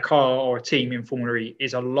a car or a team in Formula E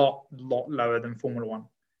is a lot lower than Formula One.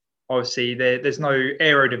 Obviously, there's no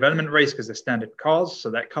aero development race because they're standard cars,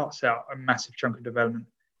 so that cuts out a massive chunk of development.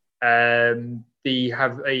 They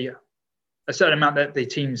have a certain amount that the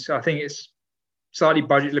teams, I think it's slightly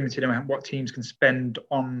budget limited on what teams can spend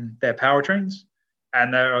on their powertrains.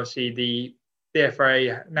 And obviously the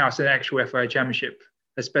FIA, now it's an actual FIA championship,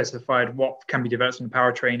 has specified what can be developed in the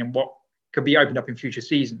powertrain and what could be opened up in future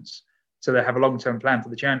seasons. So they have a long-term plan for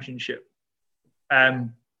the championship.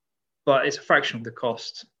 But it's a fraction of the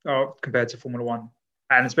cost compared to Formula One.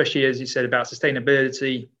 And especially, as you said, about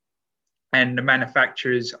sustainability, and the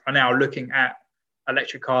manufacturers are now looking at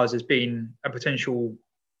electric cars as being a potential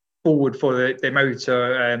forward for the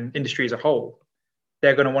motor industry as a whole.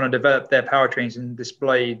 They're going to want to develop their powertrains and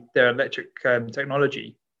display their electric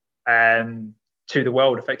technology to the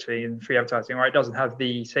world effectively in free advertising. Right? It doesn't have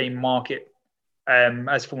the same market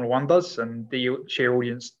as Formula One does, and the sheer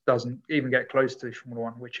audience doesn't even get close to Formula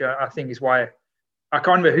One, which I think is why, I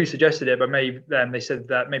can't remember who suggested it, but maybe they said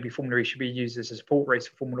that maybe Formula E should be used as a support race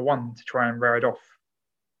for Formula One to try and ride off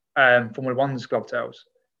Formula One's glove tails,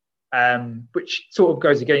 which sort of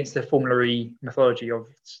goes against the Formula E mythology of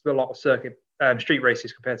a lot of circuit street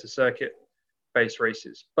races compared to circuit-based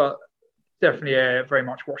races. But definitely a very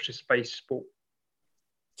much watch this space sport.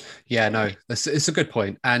 Yeah, no, it's a good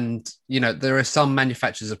point. And, there are some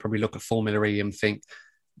manufacturers that probably look at Formula E and think,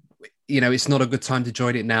 it's not a good time to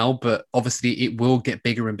join it now, but obviously it will get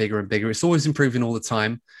bigger and bigger and bigger. It's always improving all the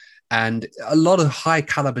time. And a lot of high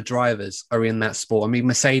caliber drivers are in that sport. I mean,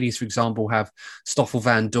 Mercedes, for example, have Stoffel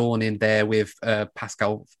Van Dorn in there with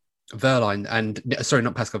Pascal Verline and sorry,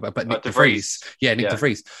 not Pascal, but Nick De De Vries. Yeah, Nick Yeah. De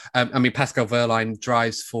Vries. I mean, Pascal Verline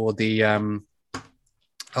drives for the.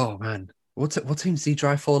 Oh man, what team does he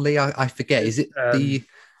drive for, Lee? I forget. Is it the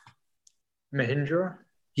Mahindra?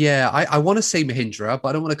 Yeah, I want to say Mahindra, but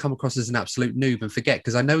I don't want to come across as an absolute noob and forget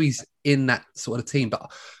because I know he's in that sort of team. But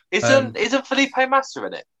isn't Felipe Massa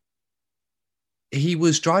in it? He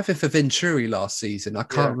was driving for Venturi last season. I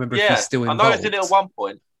can't remember if he's still involved. I know he's in it at one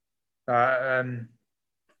point. I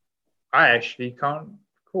actually can't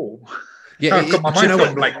recall. Yeah,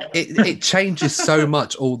 it, it changes so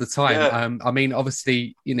much all the time. Yeah. I mean,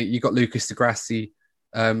 obviously, you got Lucas Di Grassi,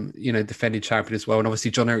 defending champion as well, and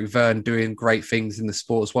obviously Jean-Eric Vergne doing great things in the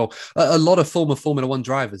sport as well. A lot of former Formula One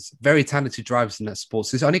drivers, very talented drivers in that sport.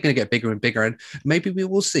 So it's only going to get bigger and bigger, and maybe we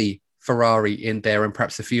will see Ferrari in there and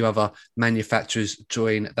perhaps a few other manufacturers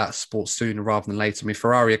join that sport sooner rather than later. I mean,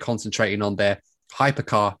 Ferrari are concentrating on their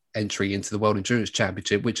hypercar entry into the World Endurance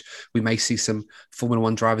Championship, which we may see some Formula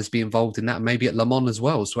One drivers be involved in that, and maybe at Le Mans as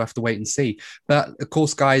well. So we'll have to wait and see. But of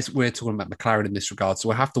course, guys, we're talking about McLaren in this regard. So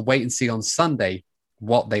we'll have to wait and see on Sunday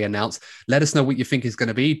what they announce. Let us know what you think is going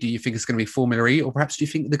to be. Do you think it's going to be Formula E, or perhaps do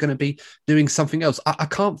you think they're going to be doing something else? I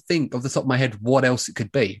can't think off the top of my head what else it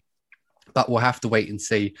could be, but we'll have to wait and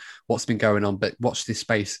see what's been going on. But watch this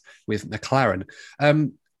space with McLaren.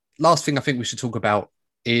 Last thing I think we should talk about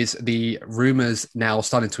is the rumours now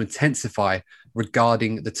starting to intensify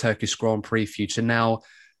regarding the Turkish Grand Prix future. Now,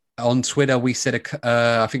 on Twitter, we said,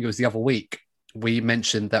 I think it was the other week, we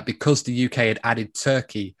mentioned that because the UK had added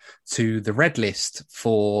Turkey to the red list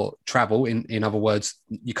for travel, in other words,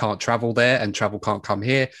 you can't travel there and travel can't come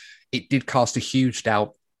here, it did cast a huge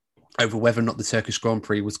doubt over whether or not the Turkish Grand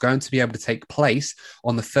Prix was going to be able to take place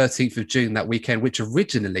on the 13th of June, that weekend, which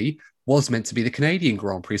originally was meant to be the Canadian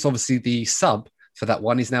Grand Prix. So obviously the sub for that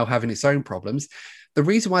one is now having its own problems. The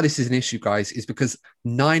reason why this is an issue, guys, is because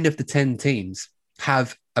 9 of the 10 teams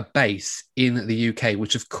have a base in the UK,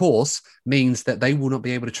 which of course means that they will not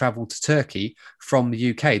be able to travel to Turkey from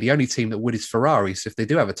the UK. The only team that would is Ferrari. So if they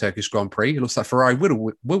do have a Turkish Grand Prix, it looks like Ferrari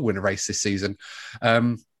will win a race this season.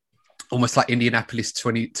 Almost like Indianapolis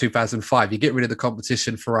 2005. You get rid of the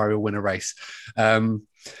competition, Ferrari will win a race.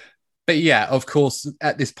 But yeah, of course,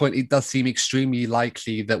 at this point, it does seem extremely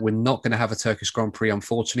likely that we're not going to have a Turkish Grand Prix,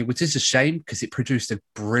 unfortunately, which is a shame because it produced a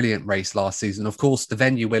brilliant race last season. Of course, the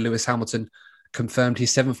venue where Lewis Hamilton confirmed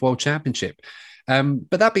his 7th World Championship. But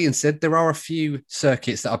that being said, there are a few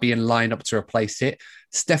circuits that are being lined up to replace it.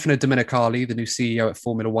 Stefano Domenicali, the new CEO at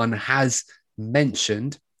Formula One, has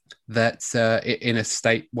mentioned that in a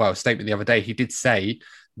statement the other day, he did say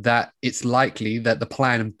that it's likely that the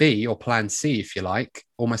plan B, or plan C, if you like,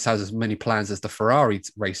 almost has as many plans as the Ferrari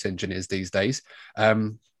race engineers these days.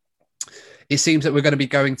 It seems that we're going to be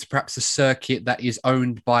going to perhaps a circuit that is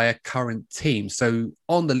owned by a current team. So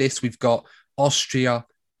on the list, we've got Austria,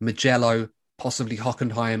 Mugello, possibly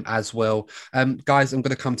Hockenheim as well. Guys, I'm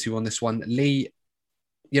going to come to you on this one. Lee,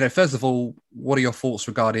 first of all, what are your thoughts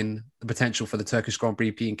regarding the potential for the Turkish Grand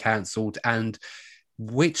Prix being cancelled, and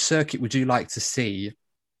which circuit would you like to see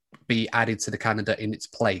be added to the calendar in its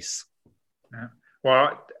place? Yeah.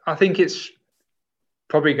 Well, I think it's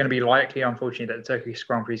probably going to be likely, unfortunately, that the Turkish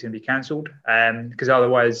Grand Prix is going to be cancelled, because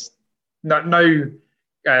otherwise no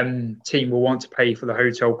team will want to pay for the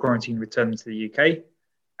hotel quarantine return to the UK,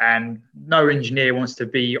 and no engineer wants to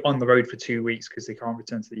be on the road for 2 weeks because they can't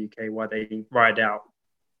return to the UK while they ride out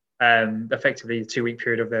effectively the 2-week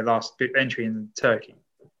period of their last entry in Turkey.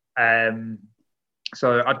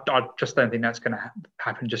 So I just don't think that's going to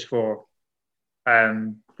happen just for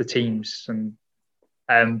the teams.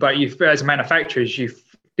 But as manufacturers,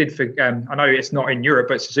 I know it's not in Europe,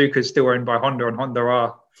 but Suzuka is still owned by Honda, and Honda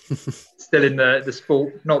are still in the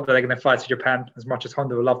sport. Not that they're going to fly to Japan, as much as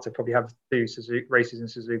Honda would love to probably do races in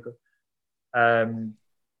Suzuka.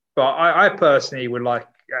 But I personally would like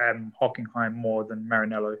Hockenheim more than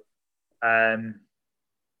Maranello. I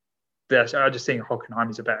just think Hockenheim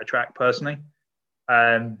is a better track personally.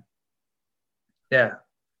 But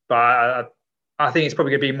I think it's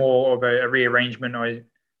probably going to be more of a rearrangement, or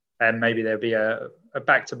maybe there'll be a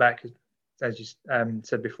back-to-back, as you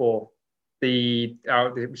said before. We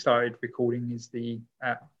started recording is the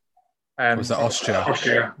was that Austria?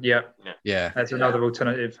 Austria, yeah. That's another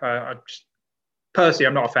alternative. Personally,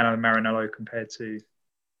 I'm not a fan of Maranello compared to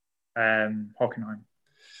Hockenheim.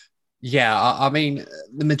 Yeah, I mean,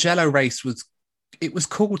 the Mugello race was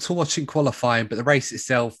cool to watch in qualifying, but the race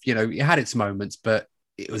itself, it had its moments, but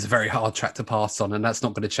it was a very hard track to pass on, and that's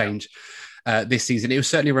not going to change this season. It was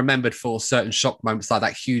certainly remembered for certain shock moments, like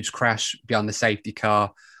that huge crash behind the safety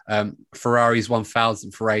car, Ferrari's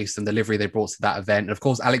 1000th race and the livery they brought to that event, and of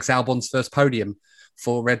course, Alex Albon's first podium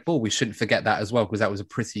for Red Bull. We shouldn't forget that as well, because that was a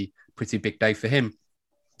pretty big day for him.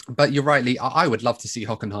 But you're right, Lee, I would love to see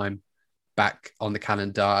Hockenheim back on the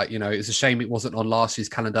calendar. You know, it's a shame it wasn't on last year's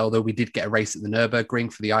calendar, although we did get a race at the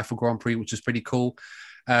Nürburgring for the Eiffel Grand Prix, which was pretty cool.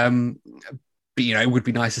 But, you know, it would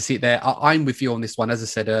be nice to see it there. I'm with you on this one. As I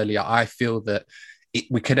said earlier, I feel that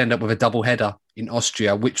we could end up with a double header in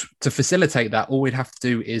Austria, which, to facilitate that, all we'd have to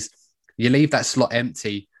do is you leave that slot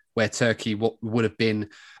empty where Turkey would have been.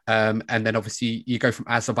 And then obviously you go from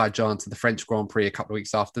Azerbaijan to the French Grand Prix a couple of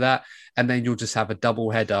weeks after that. And then you'll just have a double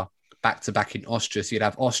header back to back in Austria. So you'd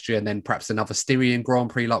have Austria and then perhaps another Styrian Grand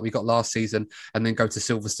Prix like we got last season, and then go to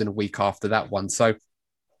Silverstone a week after that one. So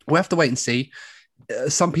we'll have to wait and see.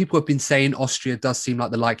 Some people have been saying Austria does seem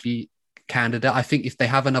like the likely candidate. I think if they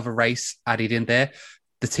have another race added in there,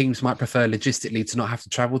 the teams might prefer logistically to not have to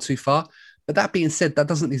travel too far. But that being said, that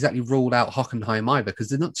doesn't exactly rule out Hockenheim either, because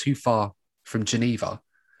they're not too far from Geneva.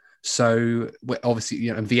 So obviously,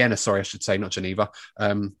 you know, and Vienna, sorry, I should say, not Geneva,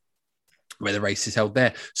 where the race is held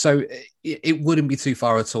there. So it wouldn't be too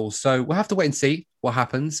far at all. So we'll have to wait and see what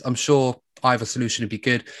happens. I'm sure either solution would be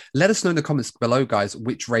good. Let us know in the comments below, guys,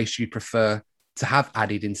 which race you prefer to have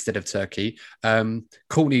added instead of Turkey.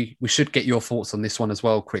 Courtney, we should get your thoughts on this one as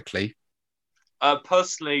well quickly.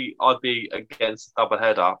 Personally, I'd be against double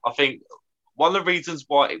header. I think one of the reasons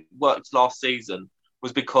why it worked last season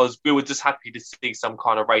was because we were just happy to see some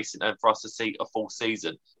kind of racing and for us to see a full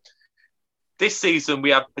season. This season, we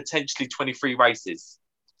have potentially 23 races.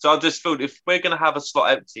 So I just feel if we're going to have a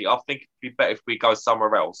slot empty, I think it'd be better if we go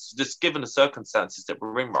somewhere else, just given the circumstances that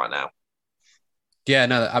we're in right now. Yeah,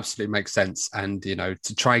 no, that absolutely makes sense. And, you know,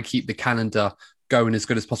 to try and keep the calendar going as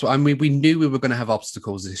good as possible. I mean, we knew we were going to have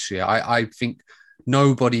obstacles this year. I think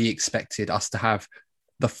nobody expected us to have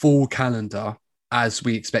the full calendar as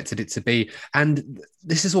we expected it to be. And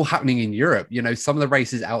this is all happening in Europe. You know, some of the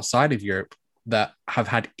races outside of Europe that have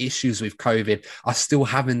had issues with COVID are still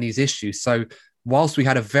having these issues. So whilst we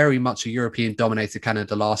had a very much a European dominated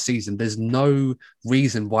calendar last season, there's no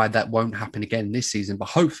reason why that won't happen again this season. But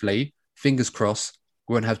hopefully, fingers crossed,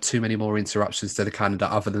 we won't have too many more interruptions to the calendar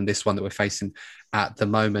other than this one that we're facing at the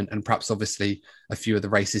moment. And perhaps obviously a few of the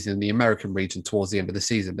races in the American region towards the end of the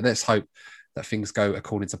season. But let's hope that things go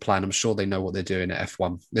according to plan. I'm sure they know what they're doing at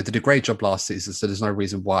F1. They did a great job last season, so there's no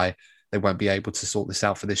reason why they won't be able to sort this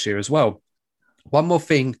out for this year as well. One more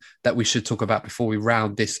thing that we should talk about before we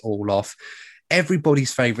round this all off.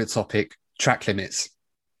 Everybody's favorite topic, track limits.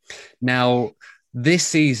 Now, this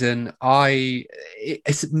season,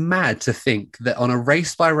 it's mad to think that on a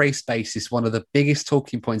race-by-race basis, one of the biggest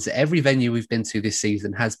talking points at every venue we've been to this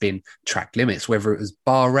season has been track limits, whether it was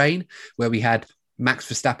Bahrain, where we had Max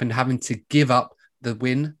Verstappen having to give up the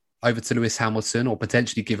win over to Lewis Hamilton, or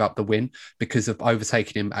potentially give up the win because of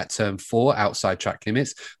overtaking him at turn 4 outside track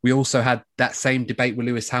limits. We also had that same debate with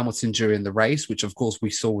Lewis Hamilton during the race, which of course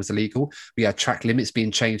we saw was illegal. We had track limits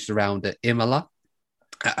being changed around at Imola,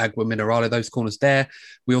 at Agua Minerale, those corners there.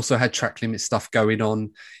 We also had track limit stuff going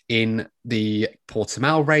on in the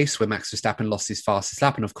Portimao race where Max Verstappen lost his fastest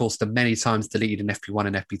lap. And of course, the many times deleted in FP1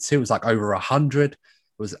 and FP2 was like over 100. It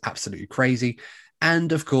was absolutely crazy.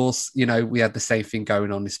 And of course, you know, we had the same thing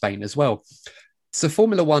going on in Spain as well. So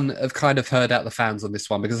Formula One have kind of heard out the fans on this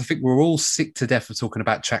one, because I think we're all sick to death of talking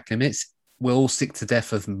about track limits. We're all sick to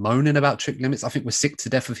death of moaning about track limits. I think we're sick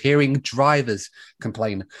to death of hearing drivers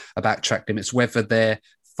complain about track limits, whether they're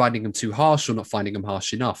finding them too harsh or not finding them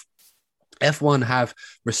harsh enough. F1 have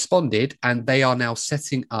responded, and they are now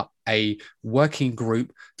setting up a working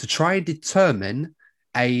group to try and determine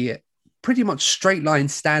a pretty much straight line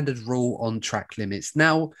standard rule on track limits.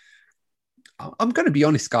 Now, I'm going to be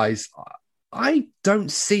honest, guys. I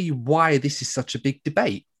don't see why this is such a big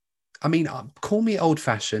debate. I mean, call me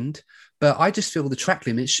old-fashioned, but I just feel the track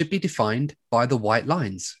limits should be defined by the white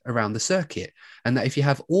lines around the circuit. And that if you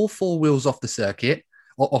have all 4 wheels off the circuit,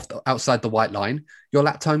 or outside the white line, your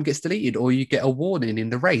lap time gets deleted, or you get a warning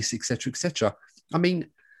in the race, etc., etc. I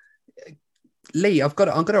mean, Lee, I'm going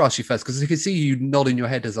to ask you first, because I can see you nodding your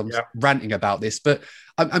head as I'm ranting about this, but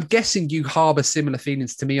I'm guessing you harbour similar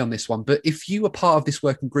feelings to me on this one. But if you were part of this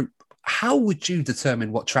working group, how would you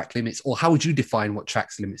determine what track limits, or how would you define what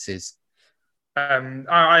track limits is?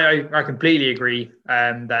 I completely agree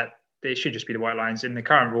that it should just be the white lines. In the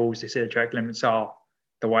current rules, they say the track limits are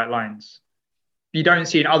the white lines. You don't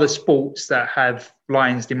see in other sports that have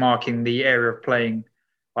lines demarking the area of playing.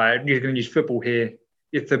 You're going to use football here.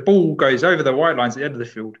 If the ball goes over the white lines at the end of the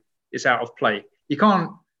field, it's out of play. You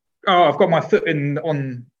can't, I've got my foot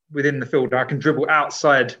within the field, I can dribble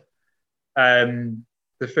outside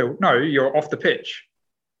the field. No, you're off the pitch.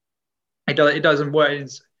 It doesn't work.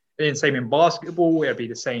 It's the same in basketball. It'll be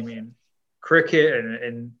the same in cricket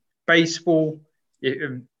and baseball.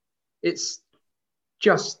 It's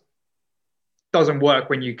just doesn't work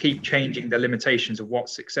when you keep changing the limitations of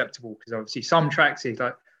what's acceptable. Because obviously some tracks is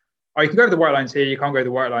like, oh, you can go over the white lines here, you can't go over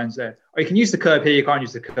the white lines there. Or you can use the curb here, you can't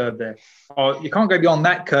use the curb there. Or you can't go beyond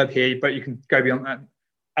that curb here, but you can go beyond that.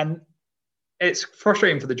 And it's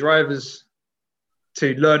frustrating for the drivers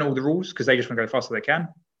to learn all the rules because they just want to go as fast as they can.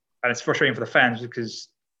 And it's frustrating for the fans because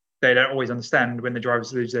they don't always understand when the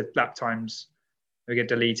drivers lose their lap times, they get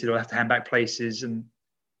deleted or have to hand back places. And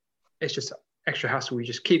it's just extra hassle. You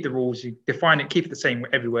just keep the rules, you define it, keep it the same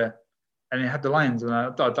everywhere, and you have the lines. And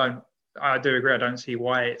I do agree. I don't see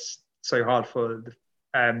why it's so hard for the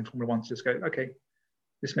Formula One to just go, okay,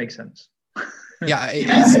 this makes sense. Yeah,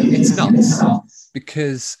 it's nuts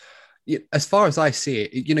because as far as I see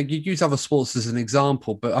it, you use other sports as an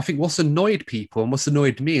example, but I think what's annoyed people and what's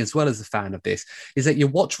annoyed me as well as a fan of this is that you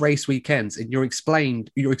watch race weekends and you're explained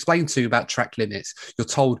to about track limits. You're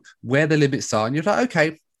told where the limits are and you're like,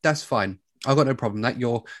 okay, that's fine. I've got no problem that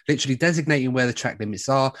you're literally designating where the track limits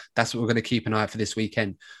are. That's what we're going to keep an eye out for this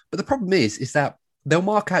weekend. But the problem is that they'll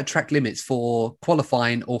mark out track limits for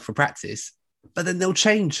qualifying or for practice, but then they'll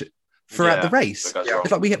change throughout the race.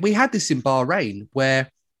 It's like we had this in Bahrain where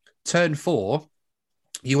turn 4,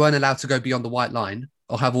 you weren't allowed to go beyond the white line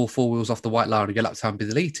or have all 4 wheels off the white line or your lap time be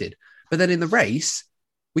deleted. But then in the race,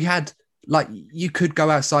 we had like you could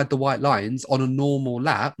go outside the white lines on a normal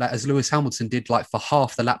lap, like as Lewis Hamilton did like for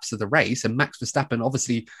half the laps of the race. And Max Verstappen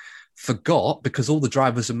obviously forgot because all the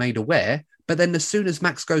drivers are made aware. But then as soon as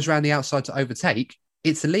Max goes around the outside to overtake,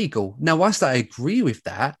 it's illegal. Now, whilst I agree with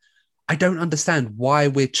that, I don't understand why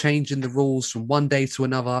we're changing the rules from one day to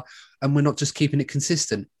another and we're not just keeping it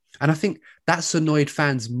consistent. And I think that's annoyed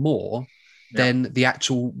fans more than the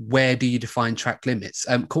actual where do you define track limits.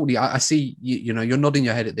 Courtney, I see you're nodding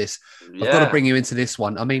your head at this. Yeah. I've got to bring you into this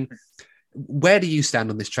one. I mean, where do you stand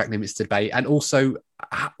on this track limits debate? And also,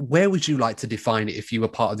 where would you like to define it if you were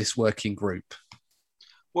part of this working group?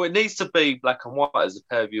 Well, it needs to be black and white, as a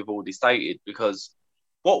pair of you have already stated, because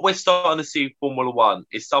what we're starting to see in Formula One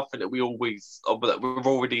is something that we're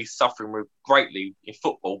already suffering with greatly in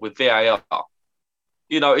football with VAR.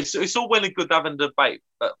 It's all well and good having a debate,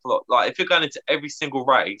 but like if you're going into every single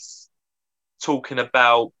race talking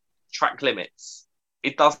about track limits,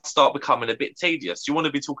 it does start becoming a bit tedious. You want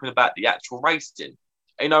to be talking about the actual racing.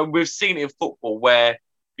 We've seen it in football where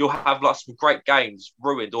you'll have like some great games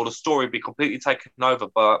ruined or the story be completely taken over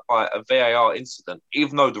by a VAR incident,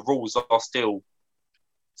 even though the rules are still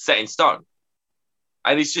set in stone.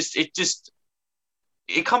 And it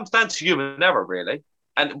comes down to human error, really.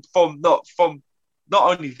 And from not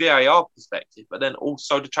only VAR perspective, but then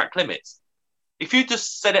also the track limits. If you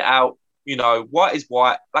just set it out, white is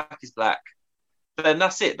white, black is black, then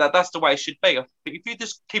that's it. That's the way it should be. If you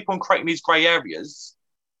just keep on creating these grey areas,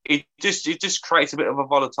 it just creates a bit of a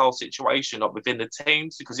volatile situation up within the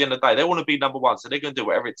teams, because at the end of the day, they want to be number one, so they're going to do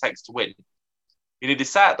whatever it takes to win. You need to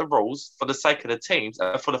set out the rules for the sake of the teams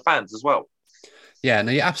and for the fans as well. Yeah,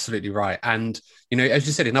 no, you're absolutely right. And, as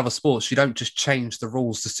you said, in other sports, you don't just change the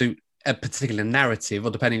rules to suit a particular narrative or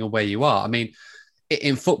depending on where you are. I mean,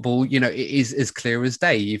 in football, it is as clear as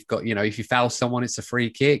day. You've got, if you foul someone, it's a free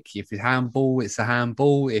kick. If you handball, it's a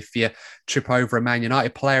handball. If you trip over a Man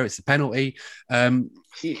United player, it's a penalty.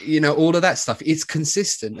 All of that stuff. It's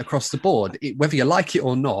consistent across the board. Whether you like it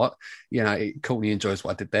or not, Courtney enjoys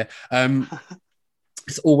what I did there.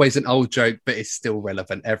 It's always an old joke, but it's still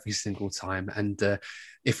relevant every single time. And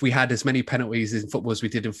if we had as many penalties in football as we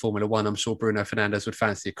did in Formula One, I'm sure Bruno Fernandes would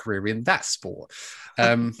fancy a career in that sport.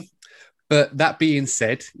 But that being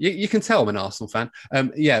said, you can tell I'm an Arsenal fan.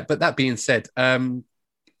 But that being said,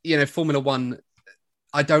 Formula One,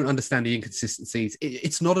 I don't understand the inconsistencies.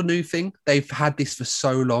 It's not a new thing. They've had this for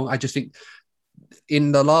so long. I just think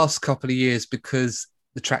in the last couple of years, because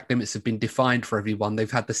the track limits have been defined for everyone,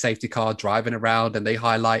 they've had the safety car driving around and they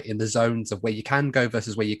highlight in the zones of where you can go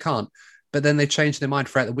versus where you can't. But then they change their mind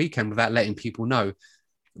throughout the weekend without letting people know.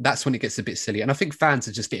 That's when it gets a bit silly. And I think fans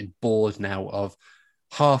are just getting bored now of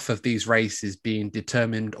half of these races being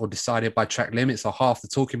determined or decided by track limits, or half the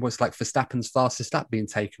talking points like Verstappen's fastest lap being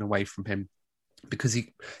taken away from him because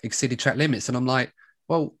he exceeded track limits. And I'm like,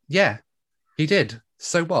 well, yeah, he did.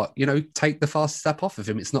 So what? Take the fastest lap off of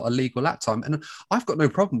him. It's not a legal lap time. And I've got no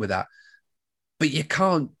problem with that. But you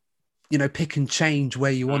can't, pick and change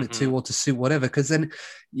where you want it to or to suit whatever, because then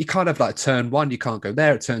you can't have like turn 1, you can't go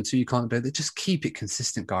there. At turn 2, you can't go there. Just keep it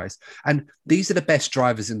consistent, guys. And these are the best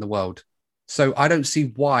drivers in the world. So I don't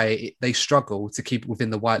see why they struggle to keep it within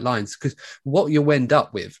the white lines, because what you'll end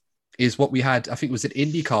up with is what we had, I think it was an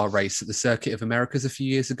IndyCar race at the Circuit of Americas a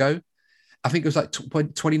few years ago. I think it was like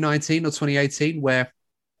 2019 or 2018, where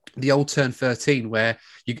the old turn 13, where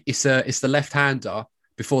it's the left-hander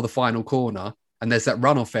before the final corner, and there's that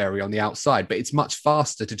runoff area on the outside, but it's much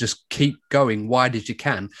faster to just keep going wide as you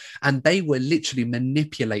can. And they were literally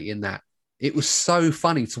manipulating that. It was so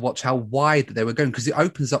funny to watch how wide they were going, because it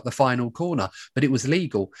opens up the final corner, but it was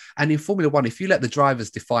legal. And in Formula One, if you let the drivers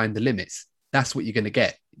define the limits, that's what you're going to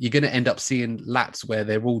get. You're going to end up seeing laps where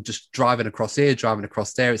they're all just driving across here, driving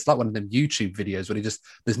across there. It's like one of them YouTube videos where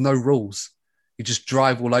there's no rules. You just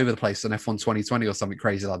drive all over the place on F1 2020 or something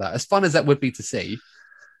crazy like that. As fun as that would be to see,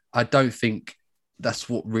 I don't think that's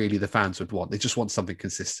what really the fans would want. They just want something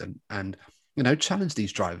consistent and, challenge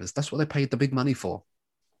these drivers. That's what they paid the big money for.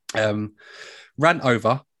 Rant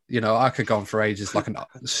over. I could go on for ages, like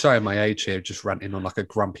showing my age here, just ranting on like a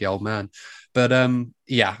grumpy old man. But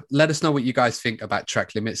let us know what you guys think about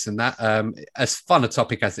track limits and that. As fun a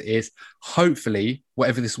topic as it is, hopefully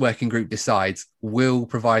whatever this working group decides will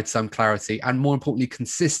provide some clarity and, more importantly,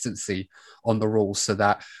 consistency on the rules, so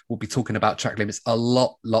that we'll be talking about track limits a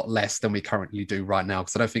lot less than we currently do right now,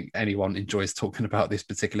 because I don't think anyone enjoys talking about this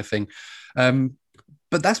particular thing.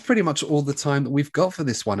 But that's pretty much all the time that we've got for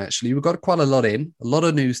this one, actually. We've got quite a lot a lot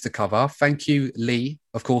of news to cover. Thank you, Lee,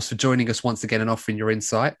 of course, for joining us once again and offering your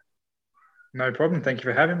insight. No problem. Thank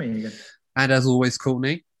you for having me again. And as always,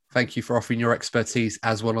 Courtney, thank you for offering your expertise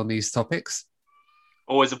as well on these topics.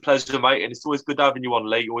 Always a pleasure, mate. And it's always good having you on,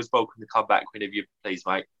 Lee. You're always welcome to come back whenever you please,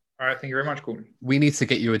 mate. All right. Thank you very much, Courtney. We need to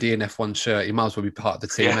get you a DNF1 shirt. You might as well be part of the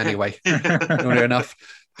team anyway. Not enough.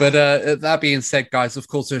 But that being said, guys, of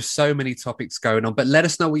course, there's so many topics going on, but let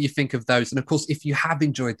us know what you think of those. And of course, if you have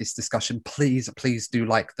enjoyed this discussion, please do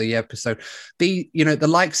like the episode. The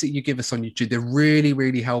likes that you give us on YouTube, they're really,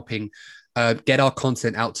 really helping get our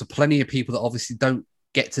content out to plenty of people that obviously don't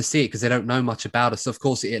get to see it because they don't know much about us. So of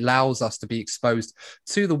course, it allows us to be exposed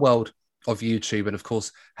to the world of YouTube, and of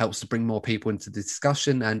course helps to bring more people into the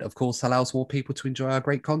discussion, and of course allows more people to enjoy our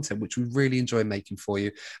great content, which we really enjoy making for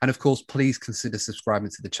you. And of course, please consider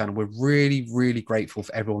subscribing to the channel. We're really, really grateful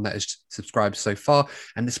for everyone that has subscribed so far,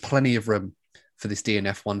 and there's plenty of room for this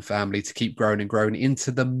DNF1 family to keep growing and growing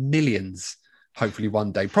into the millions. Hopefully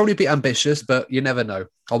one day. Probably a bit ambitious, but you never know.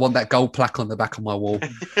 I want that gold plaque on the back of my wall.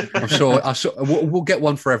 I'm sure we'll get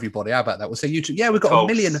one for everybody. How about that? We'll say YouTube. Yeah, we've got a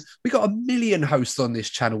million. We got a million hosts on this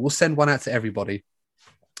channel. We'll send one out to everybody.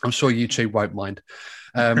 I'm sure YouTube won't mind.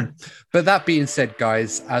 But that being said,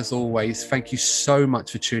 guys, as always, thank you so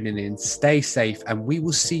much for tuning in. Stay safe, and we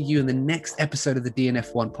will see you in the next episode of the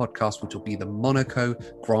DNF1 podcast, which will be the Monaco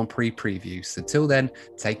Grand Prix preview. So till then,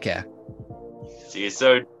 take care. See you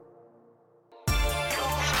soon.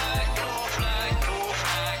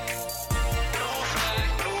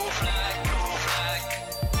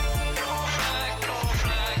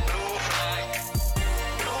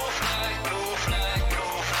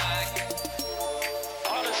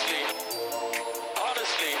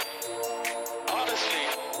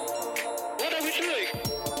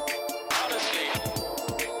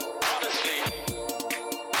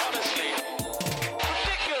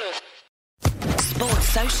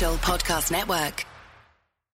 Social Podcast Network.